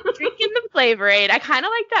 Drinking the Flavor Aid. I kind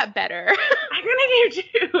of like that better. I'm going to do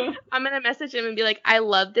too. I'm going to message him and be like, I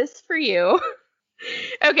love this for you.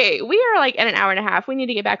 Okay, we are at an hour and a half. We need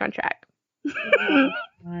to get back on track.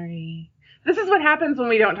 Sorry. This is what happens when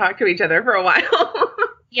we don't talk to each other for a while.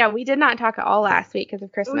 Yeah, we did not talk at all last week because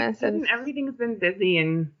of Christmas. And everything's been busy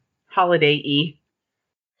and holiday-y.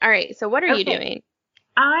 All right, so what are you doing?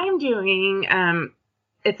 I'm doing,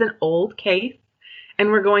 it's an old case,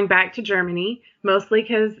 and we're going back to Germany, mostly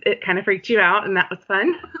because it kind of freaked you out, and that was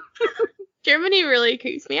fun. Germany really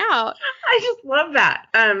creeps me out. I just love that.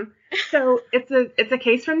 So it's a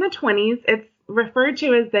case from the 1920s. It's referred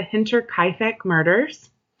to as the Hinterkaifeck murders.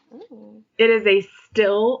 Ooh. It is a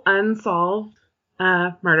still unsolved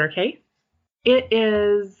murder case. It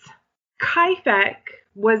is Kaifeck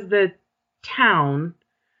was the town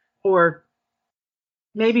or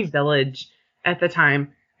maybe village at the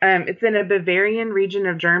time. It's in a Bavarian region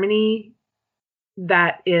of Germany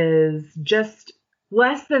that is just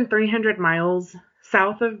less than 300 miles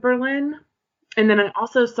south of Berlin. And then I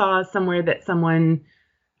also saw somewhere that someone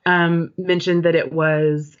mentioned that it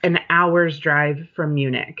was an hour's drive from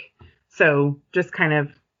Munich. So just kind of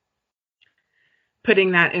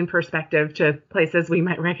putting that in perspective to places we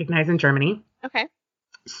might recognize in Germany. Okay.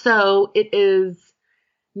 So it is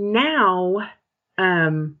now,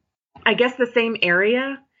 I guess the same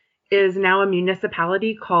area is now a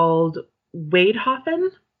municipality called Weidhofen.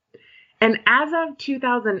 And as of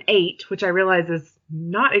 2008, which I realize is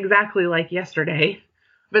not exactly like yesterday,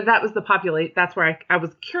 but that was the populate. That's where I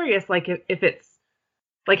was curious, if it's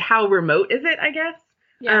how remote is it, I guess.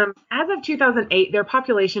 Yeah. As of 2008, their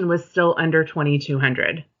population was still under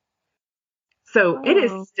 2,200. So It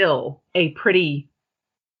is still a pretty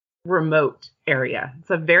remote area.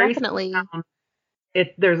 It's a very definitely. Town.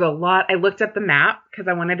 There's a lot. I looked up the map because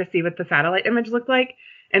I wanted to see what the satellite image looked like.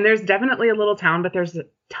 And there's definitely a little town, but there's a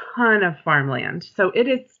ton of farmland. So it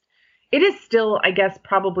is still, I guess,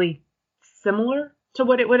 probably similar to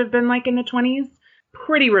what it would have been like in the 20s.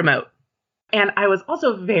 Pretty remote. And I was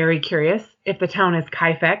also very curious if the town is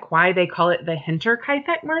Kaifeck, why they call it the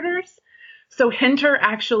Hinterkaifeck murders. So Hinter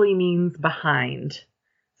actually means behind.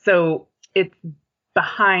 So it's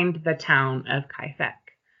behind the town of Kaifeck,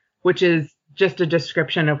 which is just a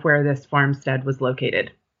description of where this farmstead was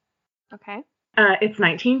located. Okay. It's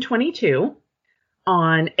 1922.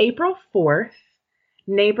 On April 4th,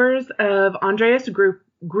 neighbors of Andreas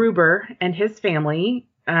Gruber and his family,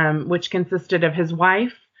 which consisted of his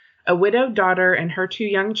wife, a widowed daughter, and her 2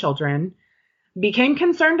 young children, became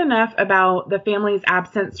concerned enough about the family's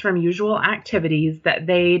absence from usual activities that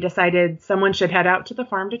they decided someone should head out to the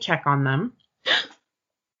farm to check on them.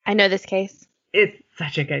 I know this case. It's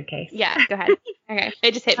such a good case. Yeah, go ahead. Okay,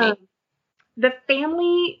 it just hit me. The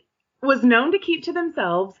family was known to keep to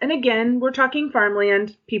themselves. And again, we're talking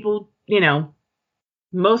farmland. People,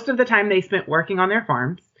 most of the time they spent working on their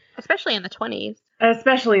farms. Especially in the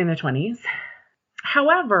 20s.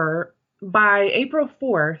 However, by April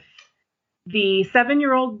 4th, the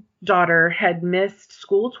 7-year-old daughter had missed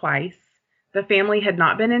school twice. The family had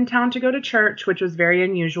not been in town to go to church, which was very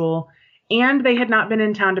unusual. And they had not been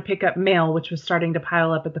in town to pick up mail, which was starting to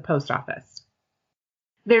pile up at the post office.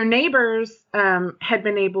 Their neighbors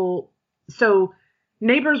so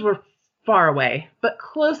neighbors were far away, but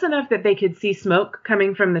close enough that they could see smoke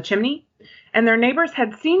coming from the chimney. And their neighbors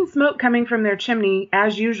had seen smoke coming from their chimney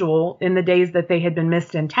as usual in the days that they had been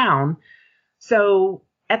missed in town. So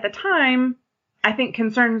at the time, I think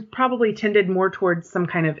concerns probably tended more towards some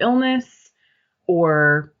kind of illness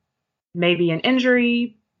or maybe an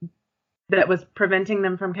injury that was preventing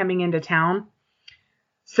them from coming into town.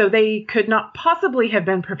 So they could not possibly have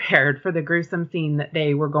been prepared for the gruesome scene that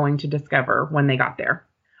they were going to discover when they got there.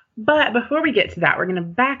 But before we get to that, we're going to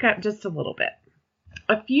back up just a little bit.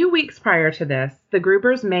 A few weeks prior to this, the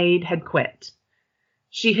Gruber's maid had quit.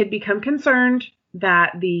 She had become concerned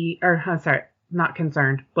that not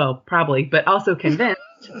concerned, well, probably, but also convinced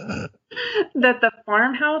that the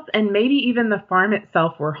farmhouse and maybe even the farm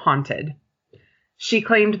itself were haunted. She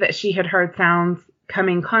claimed that she had heard sounds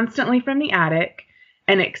coming constantly from the attic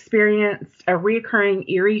and experienced a recurring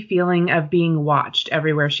eerie feeling of being watched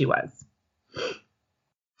everywhere she was.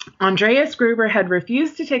 Andreas Gruber had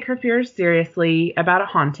refused to take her fears seriously about a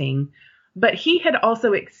haunting, but he had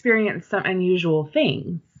also experienced some unusual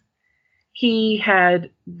things. He had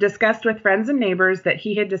discussed with friends and neighbors that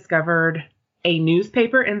he had discovered a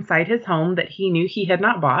newspaper inside his home that he knew he had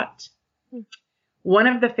not bought. One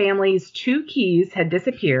of the family's 2 keys had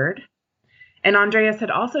disappeared, and Andreas had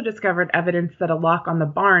also discovered evidence that a lock on the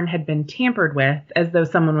barn had been tampered with, as though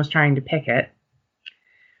someone was trying to pick it.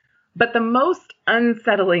 But the most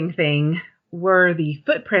unsettling thing were the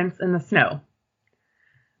footprints in the snow.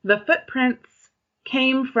 The footprints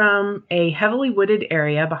came from a heavily wooded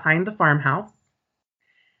area behind the farmhouse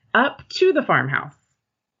up to the farmhouse.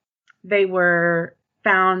 They were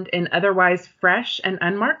found in otherwise fresh and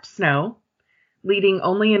unmarked snow, leading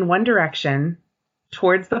only in one direction,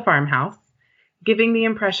 towards the farmhouse, giving the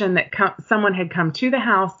impression that someone had come to the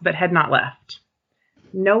house but had not left.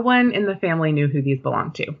 No one in the family knew who these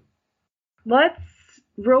belonged to. Let's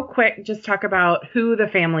real quick just talk about who the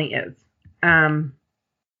family is.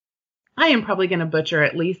 I am probably going to butcher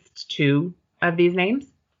at least 2 of these names.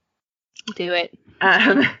 Do it.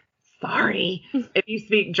 Sorry. If you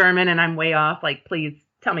speak German and I'm way off, please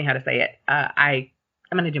tell me how to say it. I'm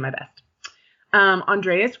going to do my best.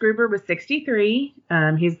 Andreas Gruber was 63.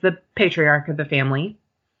 He's the patriarch of the family.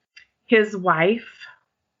 His wife,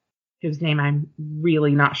 whose name I'm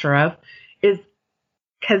really not sure of, is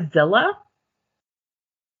Kazilla.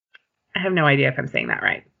 I have no idea if I'm saying that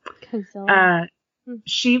right. Kazilla.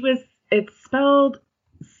 It's spelled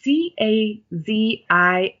Cazilla.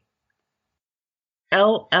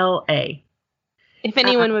 If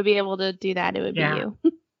anyone would be able to do that, it would be you.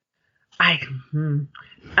 I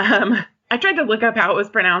tried to look up how it was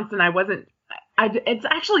pronounced, and it's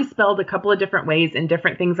actually spelled a couple of different ways in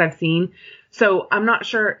different things I've seen. So I'm not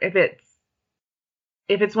sure if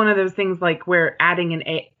it's one of those things like where adding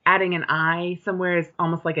an I somewhere is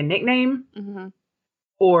almost like a nickname,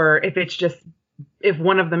 or if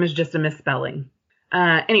one of them is just a misspelling.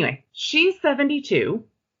 Anyway, she's 72.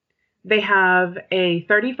 They have a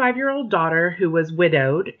 35-year-old daughter who was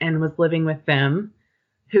widowed and was living with them,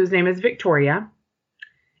 whose name is Victoria.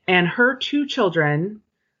 And her 2 children,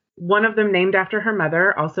 one of them named after her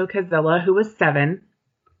mother, also Kazilla, who was 7,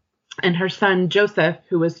 and her son Joseph,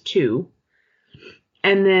 who was 2.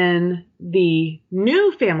 And then the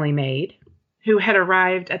new family maid, who had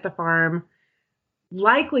arrived at the farm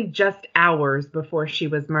likely just hours before she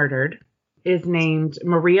was murdered, is named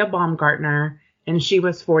Maria Baumgartner, and she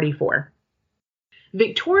was 44.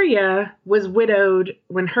 Victoria was widowed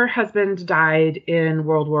when her husband died in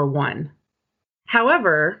World War I.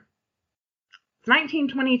 However, it's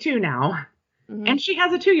 1922 now, and she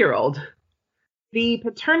has a 2-year-old. The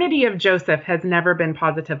paternity of Joseph has never been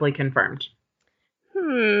positively confirmed.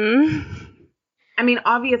 I mean,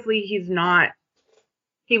 obviously he was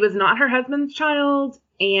not her husband's child.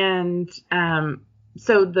 And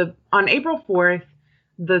so on April 4th,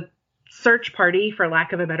 the search party, for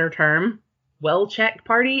lack of a better term, well-checked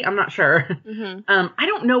party, I'm not sure. I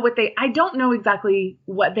don't know exactly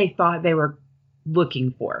what they thought they were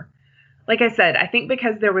looking for. Like I said, I think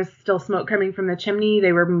because there was still smoke coming from the chimney,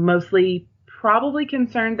 they were mostly probably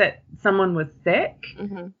concerned that someone was sick.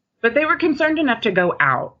 But they were concerned enough to go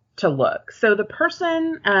out to look. So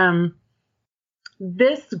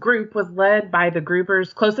this group was led by the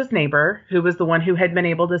Gruber's closest neighbor, who was the one who had been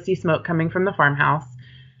able to see smoke coming from the farmhouse,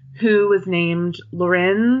 who was named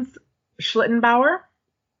Lorenz Schlittenbauer.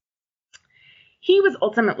 He was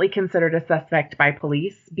ultimately considered a suspect by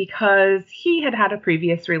police because he had had a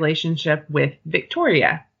previous relationship with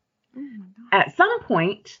Victoria. At some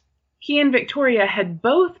point, he and Victoria had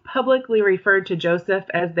both publicly referred to Joseph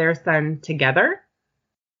as their son together,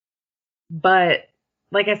 But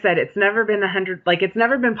like I said, it's never been it's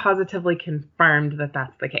never been positively confirmed that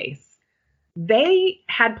that's the case. They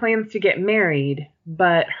had plans to get married,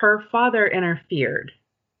 but her father interfered,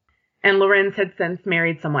 and Lorenz had since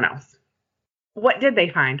married someone else. What did they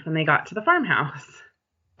find when they got to the farmhouse?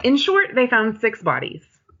 In short, they found 6 bodies.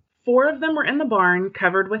 4 of them were in the barn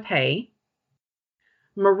covered with hay.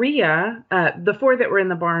 Maria, the 4 that were in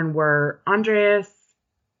the barn were Andreas,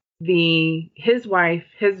 his wife,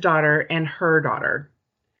 his daughter, and her daughter.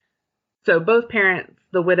 So both parents,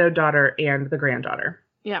 the widowed daughter and the granddaughter.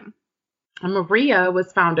 Yeah. And Maria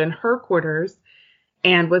was found in her quarters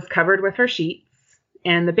and was covered with her sheets.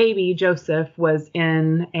 And the baby, Joseph, was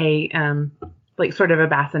in a, sort of a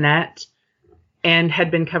bassinet and had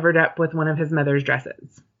been covered up with one of his mother's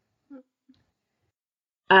dresses.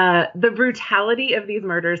 The brutality of these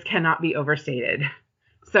murders cannot be overstated.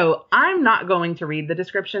 So I'm not going to read the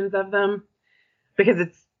descriptions of them because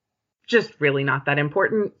it's just really not that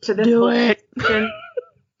important to this. Do it.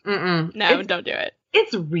 No, don't do it.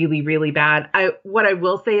 It's really, really bad. What I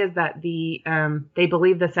will say is that they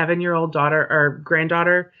believe the 7-year-old daughter or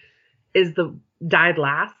granddaughter died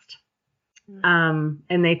last. And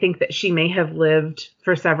they think that she may have lived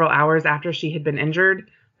for several hours after she had been injured,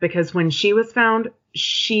 because when she was found,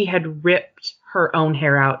 she had ripped her own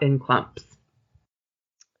hair out in clumps.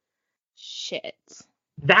 Shit.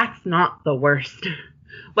 That's not the worst.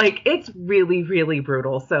 It's really, really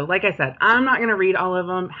brutal. So like I said, I'm not going to read all of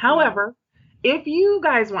them. However, if you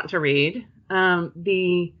guys want to read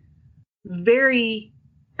the very,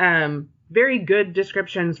 very good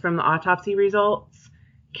descriptions from the autopsy results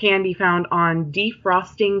can be found on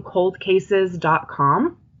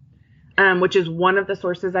defrostingcoldcases.com, which is one of the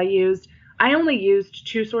sources I used. I only used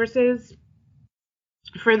 2 sources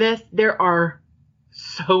for this. There are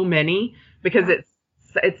so many because it's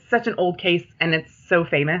such an old case and it's so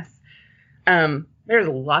famous. There's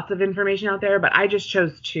lots of information out there, but I just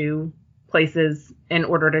chose 2 places in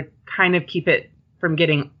order to kind of keep it from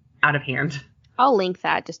getting out of hand. I'll link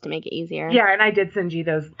that just to make it easier. Yeah, and I did send you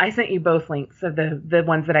those. I sent you both links of the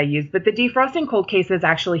ones that I used. But the Defrosting Cold Cases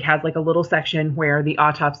actually has a little section where the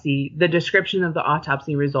description of the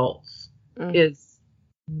autopsy results is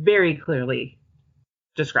very clearly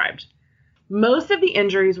described. Most of the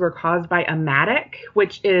injuries were caused by a mattock,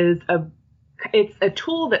 which is it's a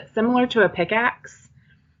tool that's similar to a pickaxe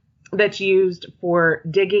that's used for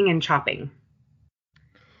digging and chopping.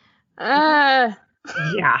 Yeah.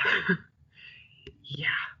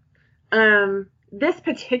 This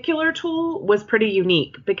particular tool was pretty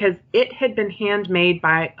unique because it had been handmade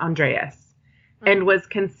by Andreas and was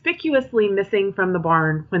conspicuously missing from the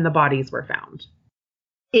barn when the bodies were found.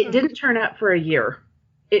 It didn't turn up for a year.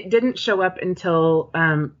 It didn't show up until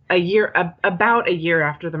about a year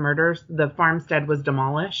after the murders. The farmstead was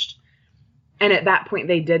demolished. And at that point,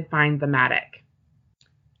 they did find the mattock.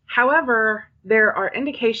 However, there are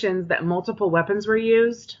indications that multiple weapons were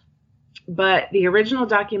used, but the original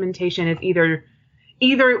documentation is either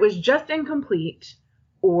it was just incomplete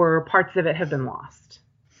or parts of it have been lost.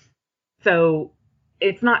 So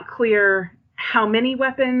it's not clear how many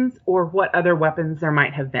weapons or what other weapons there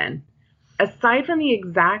might have been. Aside from the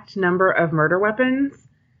exact number of murder weapons,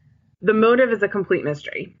 the motive is a complete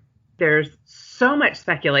mystery. There's so much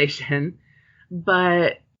speculation,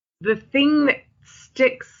 but the thing that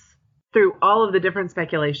sticks through all of the different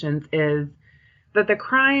speculations is that the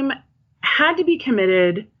crime had to be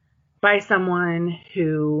committed by someone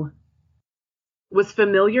who was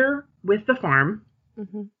familiar with the farm,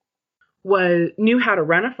 knew how to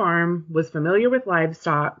run a farm, was familiar with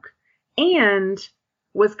livestock, and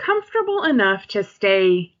was comfortable enough to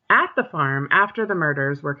stay at the farm after the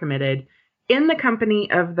murders were committed in the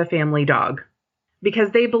company of the family dog,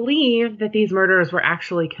 because they believe that these murders were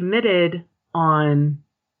actually committed on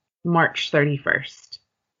March 31st.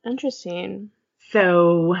 Interesting.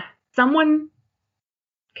 So someone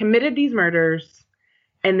committed these murders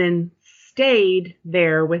and then stayed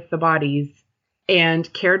there with the bodies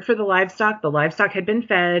and cared for the livestock. The livestock had been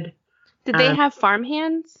fed. Did they have farm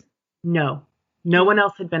hands? No. No one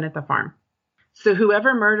else had been at the farm. So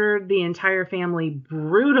whoever murdered the entire family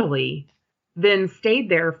brutally then stayed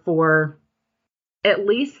there for at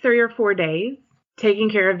least 3 or 4 days, taking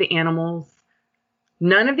care of the animals.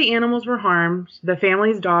 None of the animals were harmed. The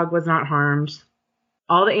family's dog was not harmed.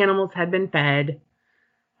 All the animals had been fed.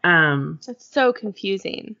 That's so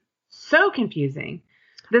confusing. So confusing.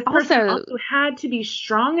 This person also had to be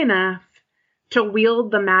strong enough to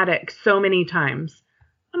wield the mattock so many times.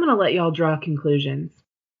 I'm going to let y'all draw conclusions.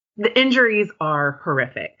 The injuries are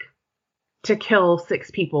horrific. To kill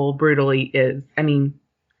 6 people brutally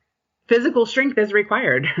physical strength is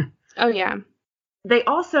required. Oh, yeah. They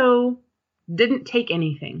also didn't take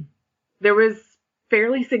anything. There was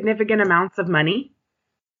fairly significant amounts of money,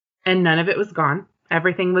 and none of it was gone.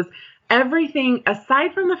 Everything,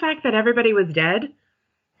 aside from the fact that everybody was dead,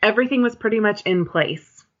 everything was pretty much in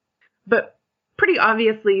place. But pretty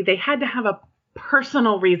obviously, they had to have a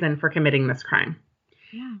personal reason for committing this crime.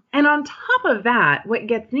 Yeah. And on top of that, what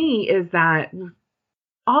gets me is that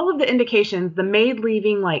all of the indications, the maid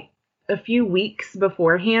leaving like a few weeks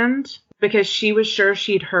beforehand, because she was sure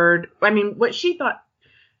she'd heard, what she thought,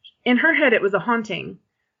 in her head, it was a haunting.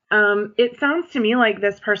 It sounds to me like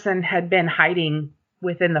this person had been hiding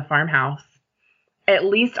within the farmhouse, at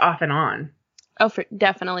least off and on. Oh,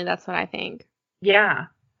 definitely. That's what I think. Yeah.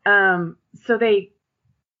 So they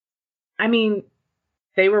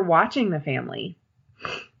were watching the family.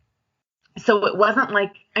 So it wasn't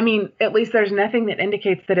like, at least there's nothing that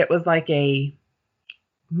indicates that it was like a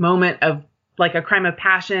moment of like a crime of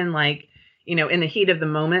passion, like, in the heat of the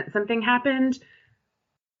moment, something happened.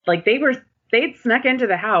 Like they'd snuck into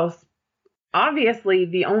the house. Obviously,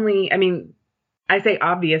 the only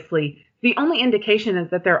indication is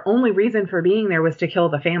that their only reason for being there was to kill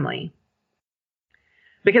the family,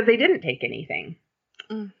 because they didn't take anything.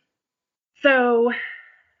 Mm. So,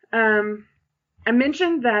 I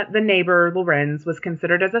mentioned that the neighbor, Lorenz, was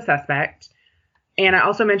considered as a suspect. And I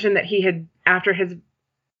also mentioned that he had, after his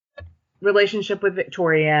relationship with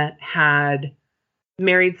Victoria, had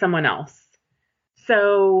married someone else.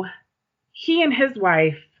 So he and his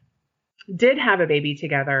wife did have a baby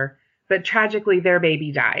together, but tragically their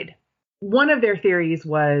baby died. One of their theories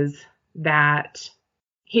was that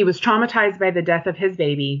he was traumatized by the death of his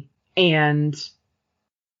baby and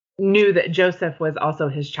knew that Joseph was also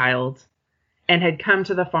his child, and had come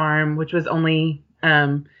to the farm, which was only,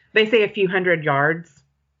 they say, a few hundred yards.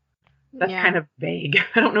 That's kind of vague.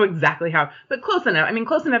 I don't know exactly how, but close enough.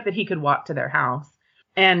 Close enough that he could walk to their house,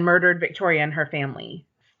 and murdered Victoria and her family.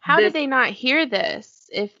 How did they not hear this?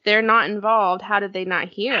 If they're not involved, how did they not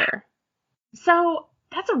hear? So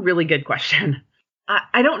that's a really good question.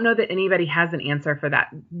 I don't know that anybody has an answer for that.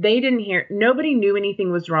 They didn't hear. Nobody knew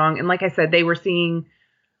anything was wrong. And like I said, they were seeing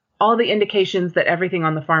all the indications that everything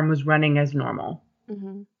on the farm was running as normal.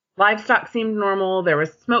 Mm-hmm. Livestock seemed normal. There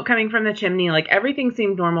was smoke coming from the chimney. Like everything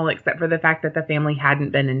seemed normal except for the fact that the family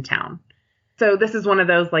hadn't been in town. So this is one of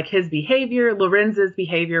those, like, his behavior, Lorenz's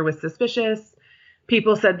behavior was suspicious.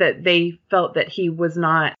 People said that they felt that he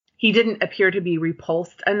didn't appear to be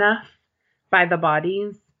repulsed enough by the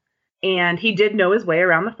bodies. And he did know his way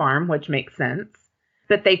around the farm, which makes sense.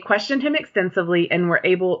 But they questioned him extensively and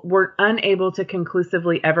were unable to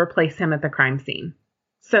conclusively ever place him at the crime scene.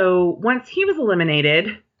 So once he was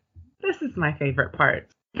eliminated, this is my favorite part.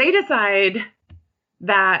 They decide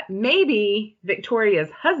that maybe Victoria's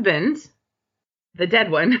husband, the dead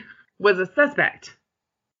one, was a suspect.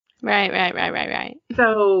 Right.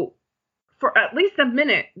 So for at least a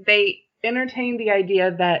minute, they entertained the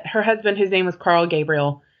idea that her husband, whose name was Carl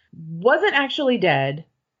Gabriel, wasn't actually dead,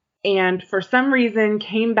 and for some reason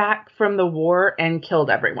came back from the war and killed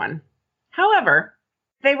everyone. However,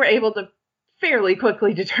 they were able to fairly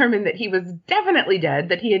quickly determine that he was definitely dead,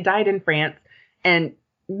 that he had died in France, and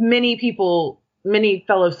many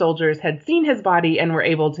fellow soldiers had seen his body and were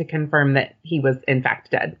able to confirm that he was in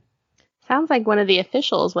fact dead. Sounds like one of the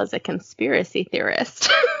officials was a conspiracy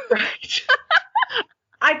theorist. Right.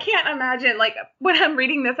 I can't imagine, like, when I'm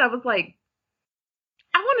reading this, I was like,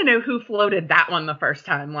 I want to know who floated that one the first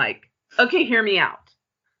time. Like, okay, hear me out.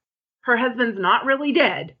 Her husband's not really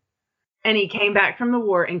dead, and he came back from the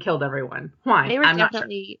war and killed everyone. Why? I'm not sure.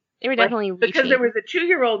 They were definitely reaching. Because there was a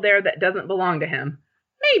 2-year-old there that doesn't belong to him.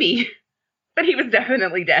 Maybe. But he was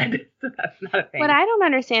definitely dead. So that's not a thing. What I don't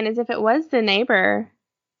understand is if it was the neighbor,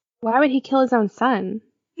 why would he kill his own son?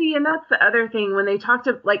 See, and that's the other thing. When they talked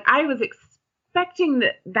to, like, I was expecting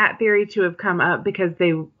that theory to have come up because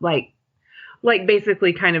they, like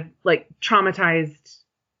basically kind of, like, traumatized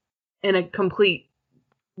in a complete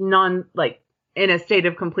in a state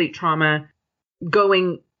of complete trauma,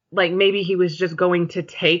 going, like, maybe he was just going to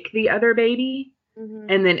take the other baby, mm-hmm.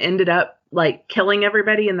 and then ended up, like, killing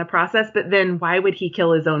everybody in the process. But then why would he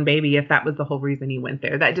kill his own baby if that was the whole reason he went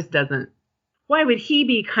there? That just doesn't. Why would he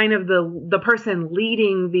be kind of the person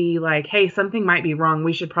leading the, like, hey, something might be wrong,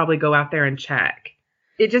 we should probably go out there and check?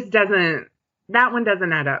 It just doesn't. That one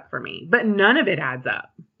doesn't add up for me. But none of it adds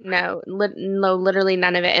up. No, literally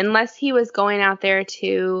none of it. Unless he was going out there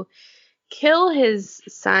to kill his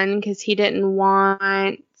son because he didn't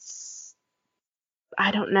want,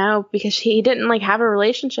 I don't know, because he didn't, like, have a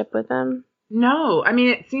relationship with him. No, I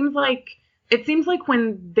mean, it seems like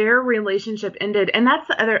when their relationship ended, and that's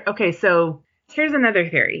the other, okay, so here's another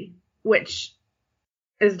theory. which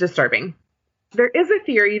is disturbing. There is a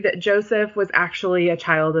theory that Joseph was actually a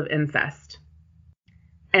child of incest,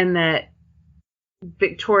 and that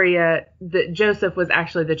Joseph was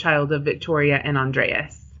actually the child of Victoria and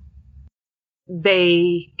Andreas.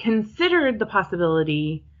 They considered the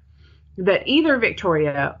possibility that either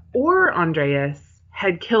Victoria or Andreas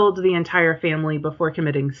had killed the entire family before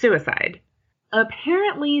committing suicide.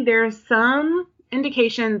 Apparently, there's some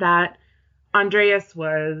indication that Andreas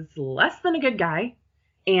was less than a good guy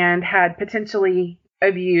and had potentially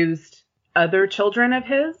abused other children of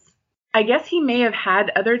his. I guess he may have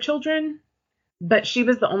had other children, but she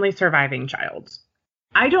was the only surviving child.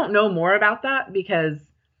 I don't know more about that because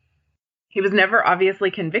he was never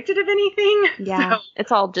obviously convicted of anything. Yeah, so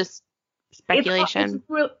it's all just speculation.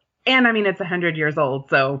 And I mean, it's 100 years old,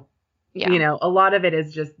 so, yeah. A lot of it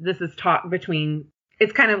is just, this is talk between,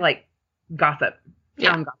 it's kind of like gossip,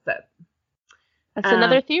 town gossip. That's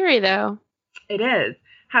another theory, though. It is.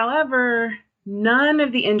 However, none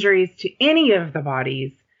of the injuries to any of the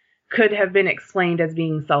bodies could have been explained as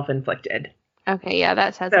being self-inflicted. Okay, yeah,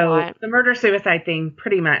 that says a lot. The murder-suicide thing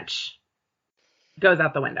pretty much goes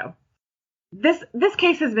out the window. This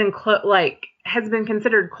case has been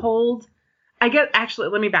considered cold. I guess, actually,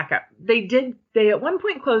 let me back up. They at one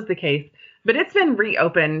point closed the case, but it's been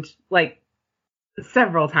reopened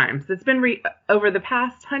several times. It's been over the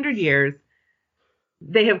past 100 years.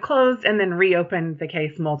 They have closed and then reopened the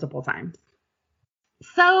case multiple times.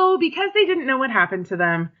 So, because they didn't know what happened to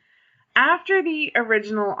them, after the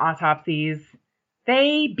original autopsies,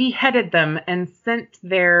 they beheaded them and sent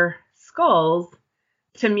their skulls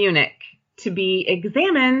to Munich to be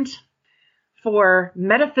examined for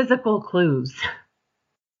metaphysical clues.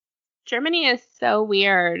 Germany is so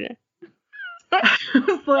weird.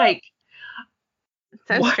 It's like...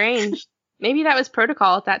 So what? Strange. Maybe that was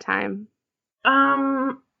protocol at that time.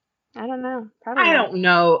 I don't know. Probably I don't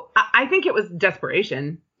know. I think it was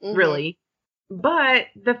desperation, really. But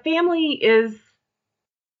the family is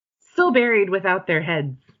still buried without their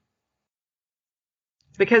heads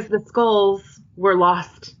because the skulls were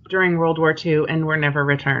lost during World War II and were never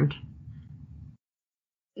returned.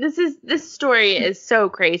 This story is so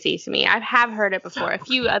crazy to me. I have heard it before. A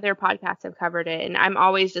few other podcasts have covered it, and I'm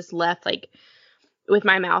always just left with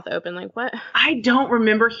my mouth open, like, what? I don't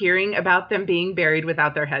remember hearing about them being buried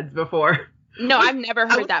without their heads before. No, I've never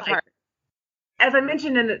heard that part. As I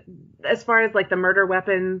mentioned, as far as the murder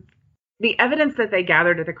weapons, the evidence that they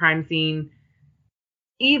gathered at the crime scene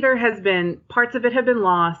either parts of it have been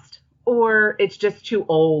lost, or it's just too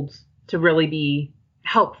old to really be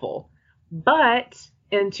helpful. But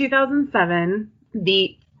in 2007,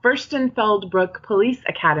 the Furstenfeldbruck Police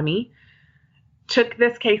Academy took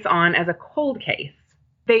this case on as a cold case.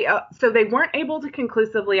 So they weren't able to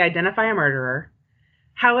conclusively identify a murderer.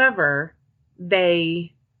 However,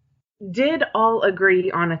 they did all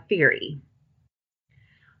agree on a theory.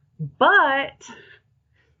 But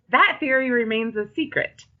that theory remains a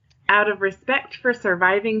secret out of respect for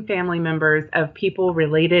surviving family members of people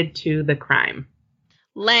related to the crime.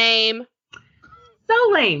 Lame. So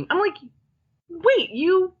lame. I'm like, wait,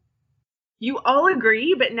 you all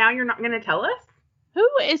agree, but now you're not going to tell us? Who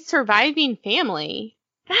is surviving family?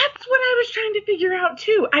 That's what I was trying to figure out,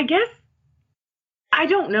 too. I guess. I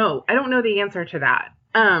don't know. I don't know the answer to that.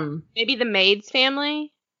 Maybe the maid's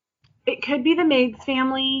family? It could be the maid's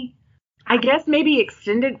family. I guess maybe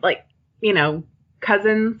extended,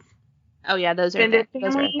 cousins. Oh, yeah, those are a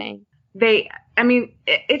thing.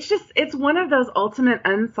 It's one of those ultimate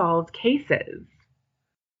unsolved cases.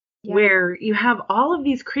 Yeah. Where you have all of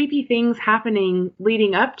these creepy things happening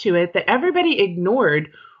leading up to it that everybody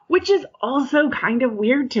ignored, which is also kind of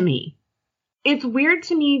weird to me. It's weird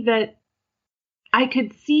to me that I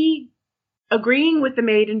could see agreeing with the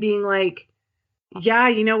maid and being like, yeah,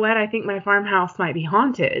 you know what? I think my farmhouse might be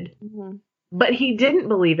haunted. Mm-hmm. But he didn't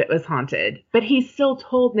believe it was haunted. But he still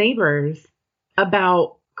told neighbors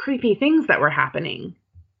about creepy things that were happening,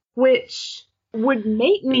 which would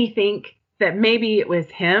make me think that maybe it was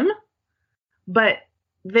him, but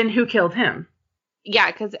then who killed him?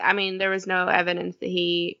 Yeah, because, there was no evidence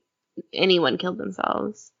that anyone killed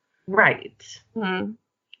themselves. Right. Hmm.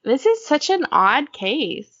 This is such an odd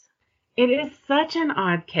case. It is such an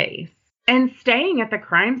odd case. And staying at the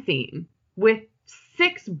crime scene with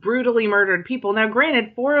 6 brutally murdered people. Now,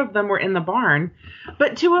 granted, 4 of them were in the barn,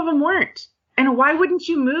 but 2 of them weren't. And why wouldn't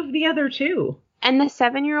you move the other 2? And the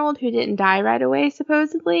 7-year-old who didn't die right away,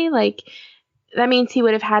 supposedly, that means he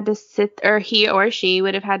would have had to he or she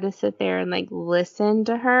would have had to sit there and, listen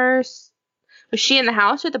to her. Was she in the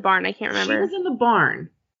house or the barn? I can't remember. She was in the barn.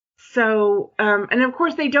 So, and of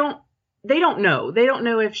course they don't they don't know. They don't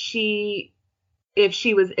know if she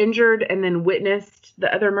was injured and then witnessed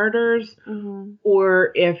the other murders,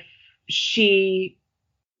 or if she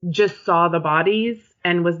just saw the bodies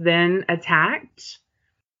and was then attacked.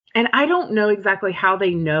 And I don't know exactly how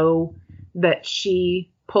they know that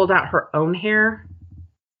she pulled out her own hair.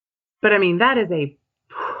 But I mean, that is a...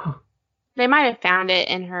 They might have found it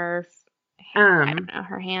in her, I don't know,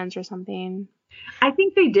 her hands or something. I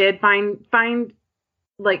think they did find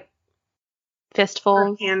like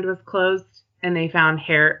fistfuls. Her hand was closed and they found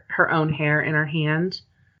her own hair in her hand.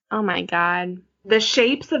 Oh my God. The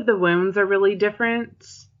shapes of the wounds are really different.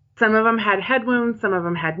 Some of them had head wounds, some of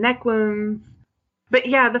them had neck wounds. But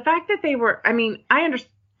yeah, the fact that they were, I mean, I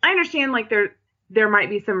understand like there might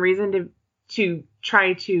be some reason to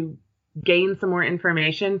try to gain some more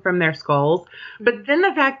information from their skulls. But then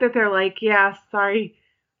the fact that they're like, yeah, sorry,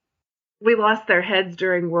 we lost their heads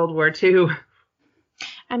during World War II.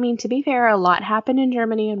 I mean, to be fair, a lot happened in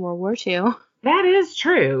Germany in World War II. That is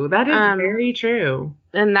true. That is very true.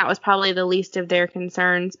 And that was probably the least of their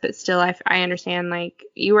concerns. But still, I understand, like,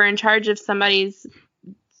 you were in charge of somebody's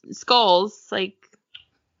skulls. Like,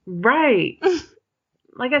 right.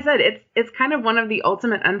 Like I said, it's kind of one of the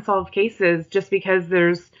ultimate unsolved cases just because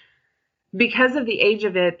because of the age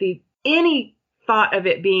of it, any thought of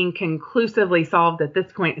it being conclusively solved at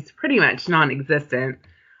this point is pretty much non-existent.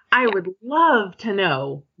 I would love to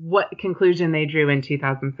know what conclusion they drew in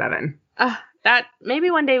 2007. That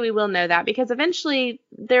maybe one day we will know that, because eventually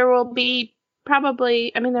there will be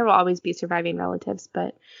probably, I mean, there will always be surviving relatives,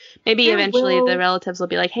 but maybe eventually the relatives will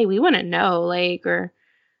be like, hey, we want to know, like, or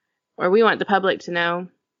we want the public to know.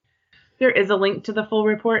 There is a link to the full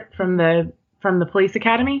report from the police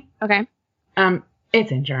academy. Okay.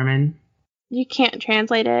 It's in German. You can't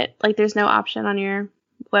translate it? Like, there's no option on your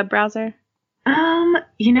web browser?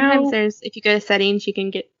 You know, sometimes if you go to settings, you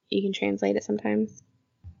can translate it sometimes.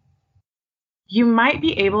 You might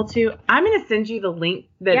be able to. I'm going to send you the link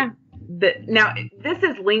now this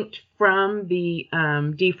is linked from the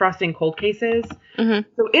defrosting cold cases. Mm-hmm.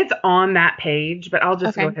 So it's on that page, but I'll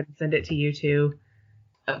just go ahead and send it to you too.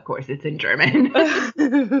 Of course, it's in German. But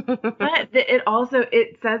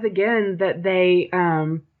it says again that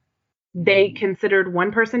they considered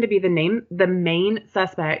one person to be the main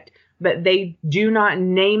suspect, but they do not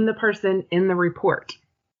name the person in the report.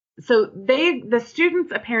 So the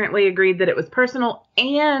students apparently agreed that it was personal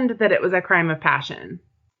and that it was a crime of passion.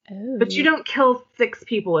 Oh. But you don't kill 6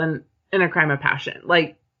 people in a crime of passion.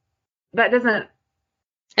 Like, that doesn't...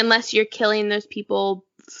 Unless you're killing those people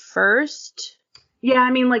first. Yeah,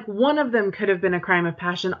 I mean, like, one of them could have been a crime of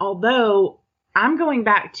passion, although I'm going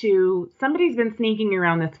back to somebody's been sneaking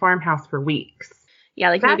around this farmhouse for weeks. Yeah,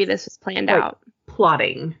 like maybe this was planned out.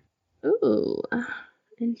 Plotting. Ooh,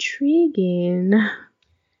 intriguing.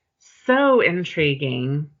 So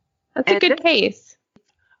intriguing. That's a good case.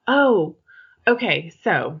 Oh, okay.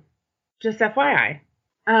 So, just FYI,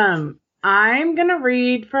 I'm gonna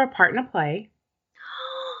read for a part in a play.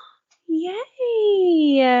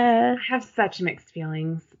 Yay! I have such mixed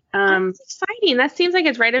feelings. That's exciting. That seems like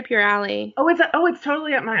it's right up your alley. It's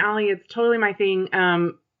totally up my alley. It's totally my thing.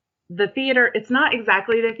 The theater, it's not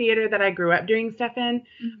exactly the theater that I grew up doing stuff in,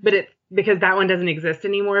 mm-hmm. but it's because that one doesn't exist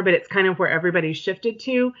anymore, but it's kind of where everybody's shifted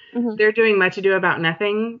to. Mm-hmm. They're doing Much Ado About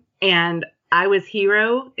Nothing, and I was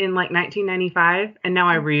Hero in like 1995, and now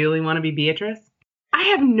I really want to be Beatrice. I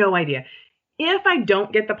have no idea. If I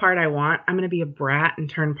don't get the part I want, I'm going to be a brat and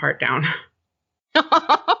turn part down.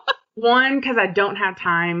 One, because I don't have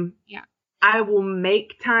time. Yeah. I will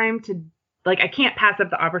make time to... Like, I can't pass up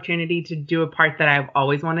the opportunity to do a part that I've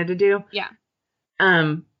always wanted to do. Yeah.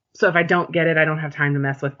 So if I don't get it, I don't have time to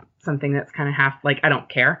mess with something that's kind of I don't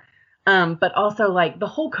care. But also, like, the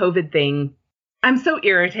whole COVID thing, I'm so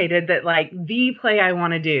irritated that, like, the play I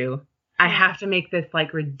want to do, I have to make this,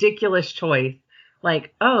 like, ridiculous choice.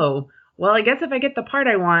 Like, oh, well, I guess if I get the part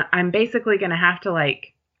I want, I'm basically going to have to,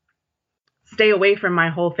 like, stay away from my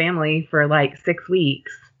whole family for, like, 6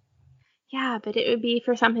 weeks. Yeah, but it would be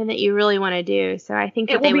for something that you really want to do. So I think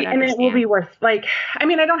that they would understand. And it will be worth, like, I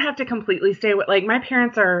mean, I don't have to completely stay with, like, my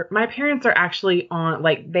parents are actually on,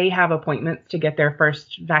 like, they have appointments to get their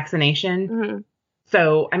first vaccination. Mm-hmm.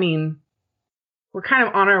 So, I mean, we're kind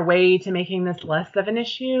of on our way to making this less of an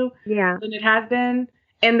issue than it has been.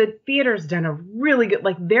 And the theater's done a really good,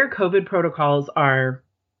 like, their COVID protocols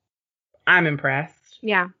I'm impressed.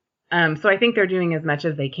 Yeah. So I think they're doing as much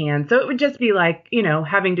as they can. So it would just be like, you know,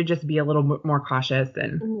 having to just be a little bit more cautious.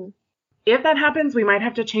 And mm-hmm. if that happens, we might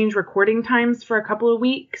have to change recording times for a couple of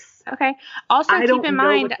weeks. Okay. Also, keep in mind, I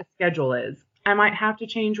don't know what the schedule is. I might have to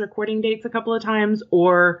change recording dates a couple of times,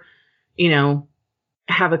 or, you know,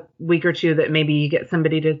 have a week or two that maybe you get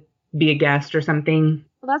somebody to be a guest or something.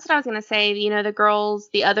 Well, that's what I was going to say. You know,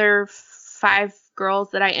 the other 5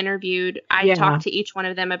 girls that I interviewed, I Yeah. talked to each one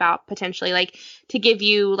of them about potentially like to give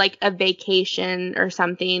you like a vacation or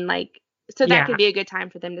something like, so that could be a good time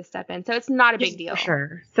for them to step in. So it's not a big deal. For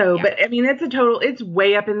sure. So, Yeah. but I mean, it's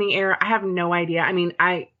way up in the air. I have no idea. I mean,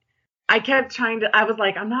 I kept I was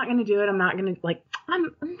like, I'm not going to do it. I'm not going to I'm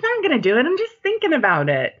not going to do it. I'm just thinking about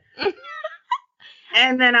it.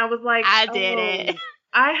 And then I was like, I did it.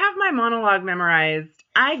 I have my monologue memorized.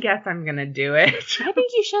 I guess I'm going to do it. I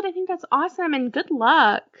think you should. I think that's awesome and good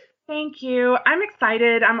luck. Thank you. I'm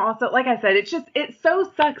excited. I'm also, like I said, it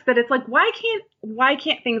so sucks that it's like, why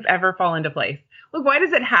can't things ever fall into place? Like, why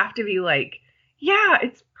does it have to be like, yeah,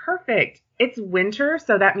 it's perfect. It's winter,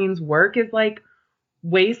 so that means work is like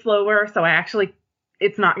way slower. So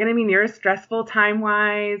it's not going to be near as stressful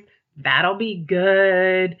time-wise. That'll be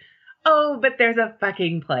good. Oh, but there's a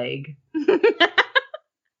fucking plague.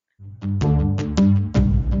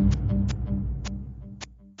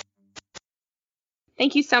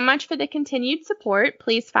 Thank you so much for the continued support.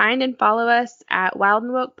 Please find and follow us at Wild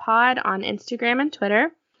and Woke Pod on Instagram and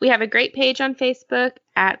Twitter. We have a great page on Facebook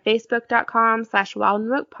at facebook.com/Wild and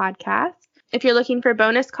Woke Podcast. If you're looking for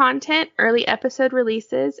bonus content, early episode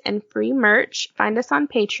releases, and free merch, find us on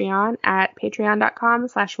Patreon at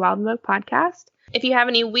patreon.com/Wild and Woke Podcast. If you have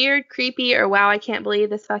any weird, creepy, or wow, I can't believe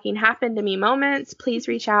this fucking happened to me moments, please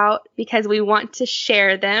reach out because we want to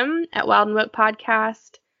share them at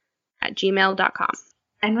wildandwokepodcast@gmail.com.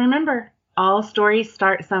 And remember, all stories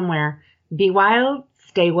start somewhere. Be wild,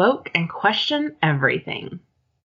 stay woke, and question everything.